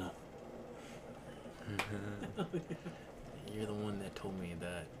I'm gonna. You're the one that told me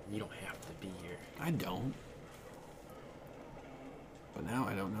that you don't have to be here. I don't. But now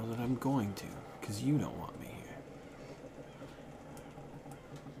I don't know that I'm going to, because you don't want me here.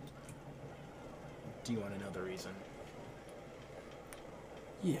 Do you want to know the reason?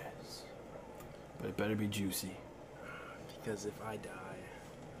 Yes. But it better be juicy. Because if I die,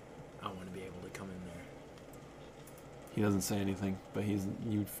 I want to be able to come in there. He doesn't say anything, but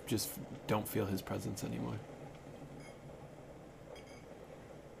you just don't feel his presence anymore.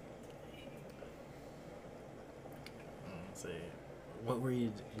 Let's see. What?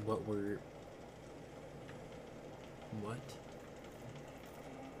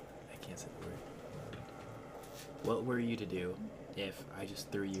 I can't say the word. What were you to do if I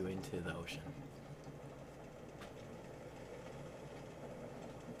just threw you into the ocean?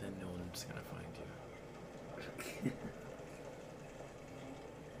 Then no one's gonna find you.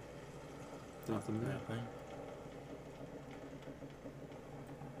 Nothing there. Nothing.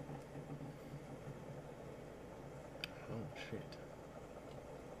 Oh shit.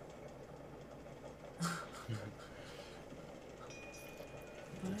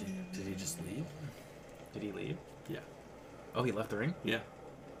 Did he just leave? Did he leave? Yeah. Oh, he left the ring? Yeah.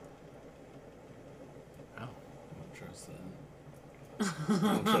 Oh. I don't trust that.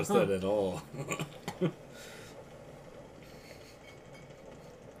 I don't trust that at all.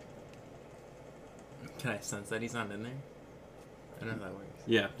 Can I sense that he's not in there? I don't know how that works.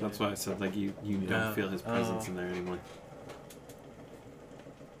 Yeah, that's why I said like you don't feel his presence in there anymore.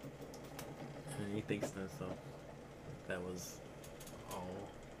 And he thinks to himself, that was all.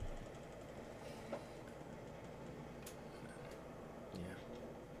 Yeah.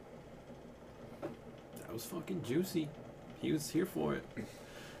 That was fucking juicy. He was here for it.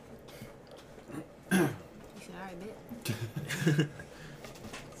 You said, alright, bitch.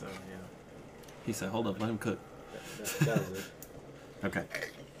 So yeah. He said, "Hold up, let him cook." That was it. Okay.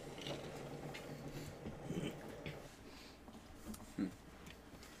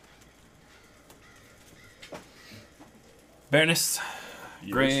 Baroness,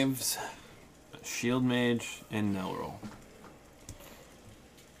 Yes. Graves, Shield Mage, and Nelroll.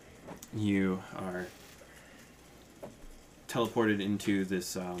 You are teleported into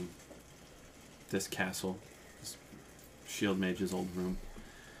this this castle, this Shield Mage's old room.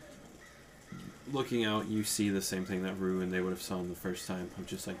 Looking out, you see the same thing that Rue and they would have saw the first time, of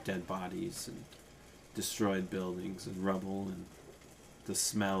just like dead bodies and destroyed buildings and rubble and the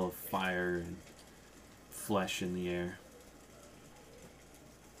smell of fire and flesh in the air.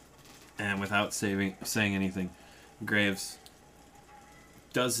 And without saying anything, Graves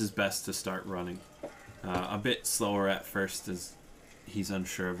does his best to start running. A bit slower at first as he's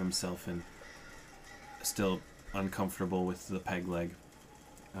unsure of himself and still uncomfortable with the peg leg.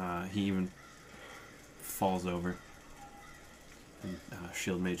 He even falls over. And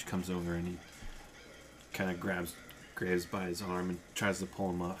Shield Mage comes over and he kind of grabs Graves by his arm and tries to pull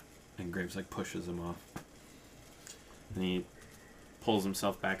him up. And Graves like pushes him off. And he pulls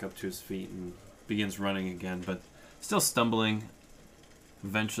himself back up to his feet and begins running again, but still stumbling.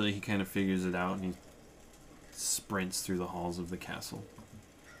 Eventually he kind of figures it out and he sprints through the halls of the castle.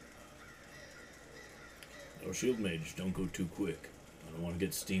 Oh, Shield Mage, don't go too quick. I don't want to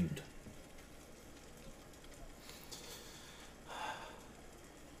get steamed.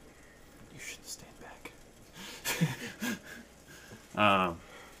 You should stand back.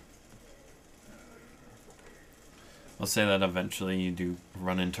 I'll say that eventually you do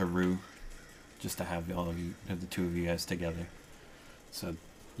run into Rue, just to have all of you, the two of you guys together. So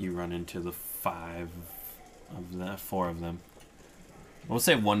you run into the four of them. We'll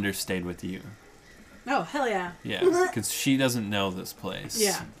say Wonder stayed with you. Oh, hell yeah. Yeah, because she doesn't know this place.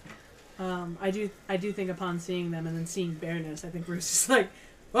 Yeah. I do think upon seeing them and then seeing Baroness, I think Bruce is like,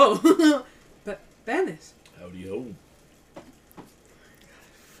 oh, but Baroness. Howdy ho.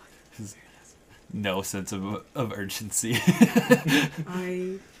 No sense of urgency.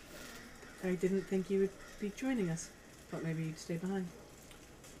 I didn't think you would be joining us. Thought maybe you'd stay behind.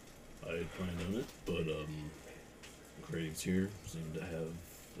 I had planned on it, but Graves here seemed to have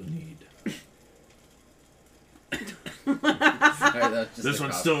a need. This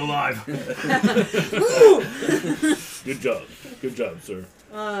one's still alive. Good job, sir.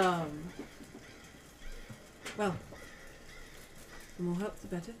 Well, the more help, the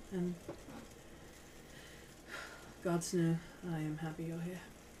better, and gods know I am happy you're here.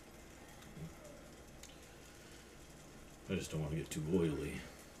 I just don't want to get too oily.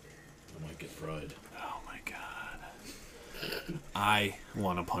 I might get fried. Oh my god. I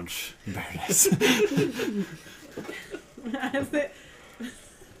want to punch Baroness.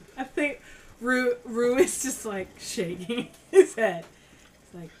 I think Rue is just like shaking his head.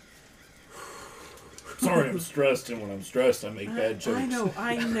 It's like, Sorry, I'm stressed, and when I'm stressed, I make bad jokes. I know.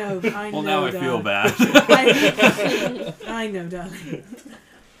 Well, now I feel bad. I know, darling.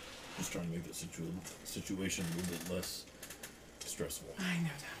 Just trying to make the situation a little bit less stressful. I know,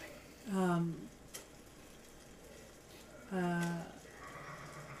 darling.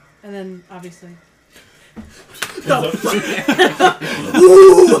 And then obviously.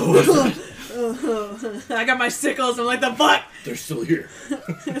 I got my sickles. I'm like, the fuck. They're still here.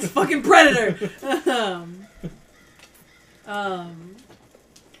 It's fucking predator. I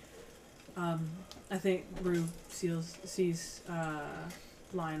think Rue sees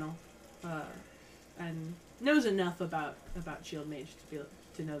Lionel, and knows enough about Shield Mage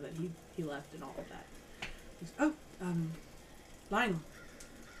to know that he left and all of that. He goes, Lionel,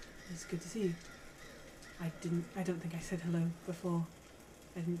 it's good to see you. I don't think I said hello before.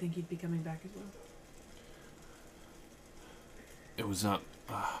 I didn't think you'd be coming back as well. It was not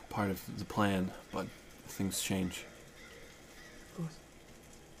part of the plan, but things change. Of course.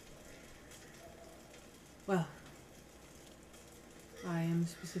 Well, I am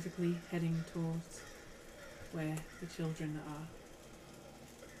specifically heading towards where the children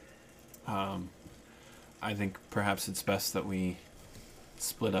are. I think perhaps it's best that we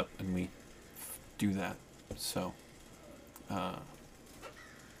split up and we do that. So,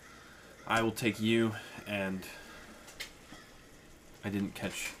 I will take you and... I didn't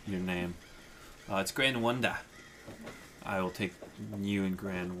catch your name. It's Grand Wonder. I will take you and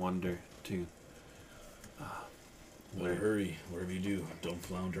Grand Wonder to... Well, hurry. Wherever you do, don't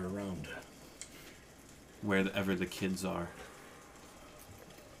flounder around. Wherever the kids are.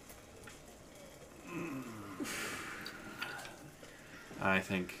 I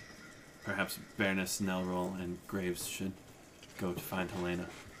think perhaps Baroness Nelroll and Graves should go to find Helena.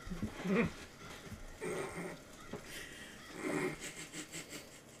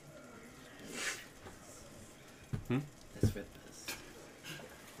 That's for the best.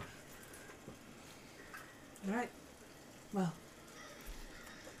 Alright. Well,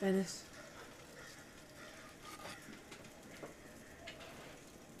 Venice.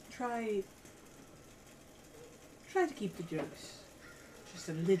 Try to keep the jokes just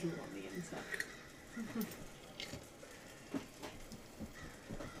a little on the inside.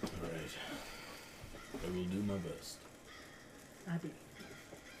 Alright. I will do my best. I do.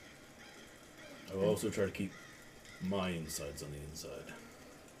 I will also try to keep my insides on the inside.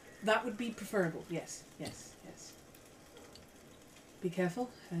 That would be preferable. Yes, yes, yes. Be careful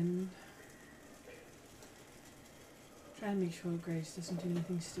and try and make sure Grace doesn't do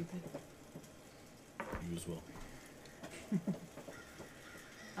anything stupid. You as well.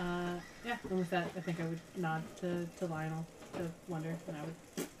 Yeah, and with that, I think I would nod to Lionel, to Wonder, and I would...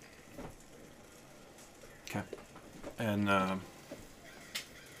 Okay. And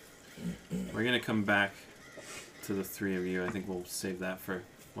we're going to come back to the three of you. I think we'll save that for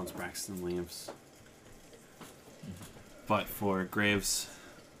once Braxton leaves. But for Graves,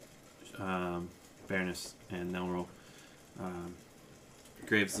 Baroness, and Nelroll,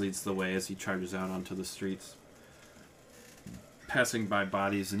 Graves leads the way as he charges out onto the streets, passing by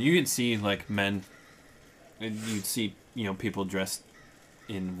bodies, and you can see like men, and you'd see people dressed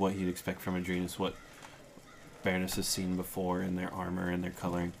in what you'd expect from Adrenas, what Baroness has seen before in their armor and their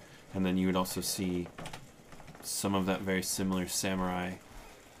coloring, and then you would also see some of that very similar samurai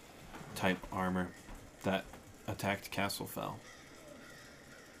type armor that attacked Castlefell.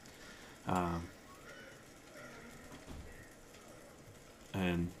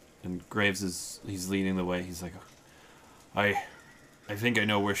 And Graves he's leading the way. He's like, I think I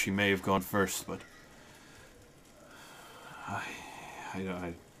know where she may have gone first, but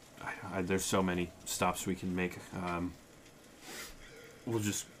there's so many stops we can make. We'll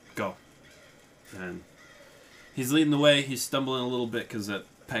just go. And he's leading the way. He's stumbling a little bit because that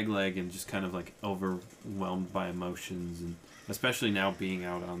peg leg, and just kind of like overwhelmed by emotions, and especially now being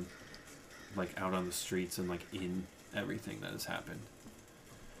out on the streets and like in everything that has happened.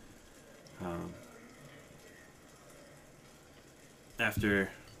 After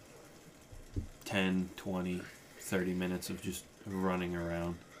 10, 20, 30 minutes of just running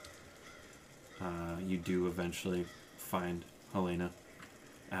around, you do eventually find Helena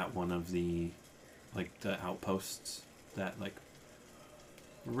at one of the outposts that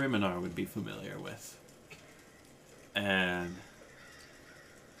Riminar would be familiar with, and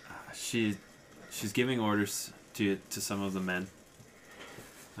she's giving orders to some of the men,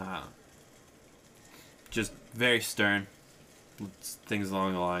 just very stern, things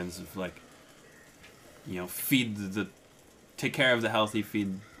along the lines of take care of the healthy,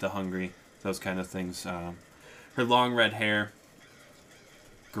 feed the hungry, those kind of things. Her long red hair,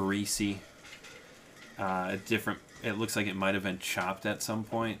 greasy, it looks like it might have been chopped at some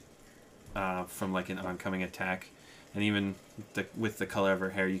point from an oncoming attack, and even with the color of her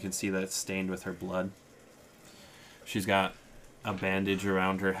hair, you can see that it's stained with her blood. She's got a bandage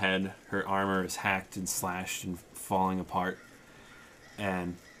around her head. Her armor is hacked and slashed and falling apart,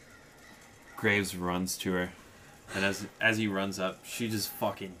 and Graves runs to her, and as he runs up, she just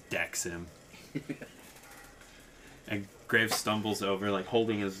fucking decks him. And Graves stumbles over,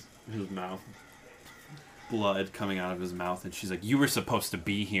 holding his mouth, blood coming out of his mouth, and she's like, "You were supposed to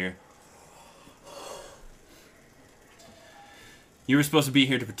be here. You were supposed to be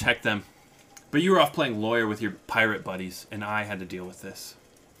here to protect them. But you were off playing lawyer with your pirate buddies, and I had to deal with this."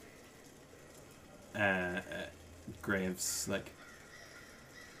 Graves,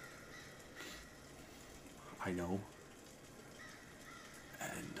 "I know.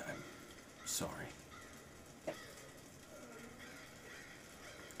 And I'm sorry."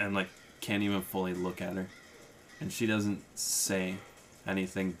 And, can't even fully look at her. And she doesn't say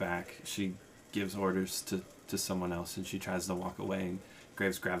anything back. She gives orders to someone else, and she tries to walk away, and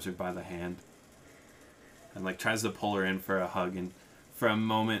Graves grabs her by the hand and tries to pull her in for a hug, and for a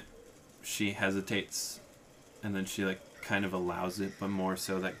moment she hesitates, and then she kind of allows it, but more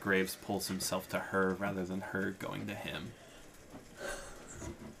so that Graves pulls himself to her rather than her going to him.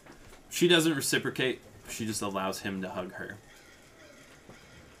 She doesn't reciprocate. She just allows him to hug her.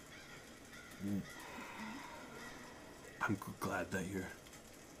 I'm glad that you're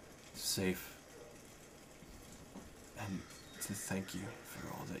safe. And to thank you for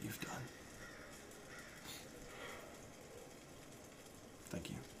all that you've done. Thank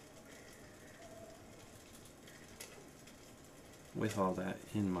you. With all that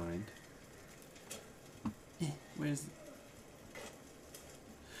in mind, where's...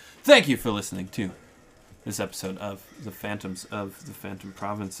 Thank you for listening to this episode of The Phantoms of the Phantom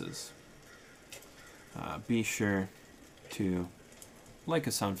Provinces. Be sure to like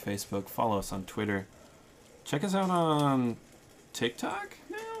us on Facebook, follow us on Twitter, check us out on TikTok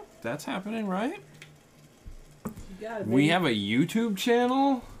now. That's happening, right? You got it, We baby. have a YouTube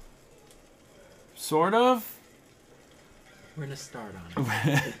channel, sort of. We're gonna start on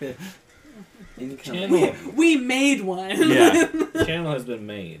it. Channel, We made one. Yeah. channel has been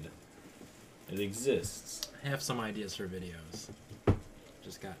made. It exists. I have some ideas for videos.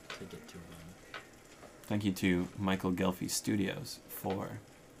 Just got to get to them. Thank you to Michael Gelfi Studios for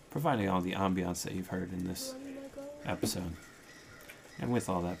providing all the ambiance that you've heard in this episode. And with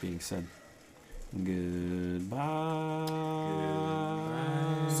all that being said, goodbye.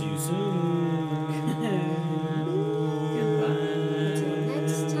 See you soon.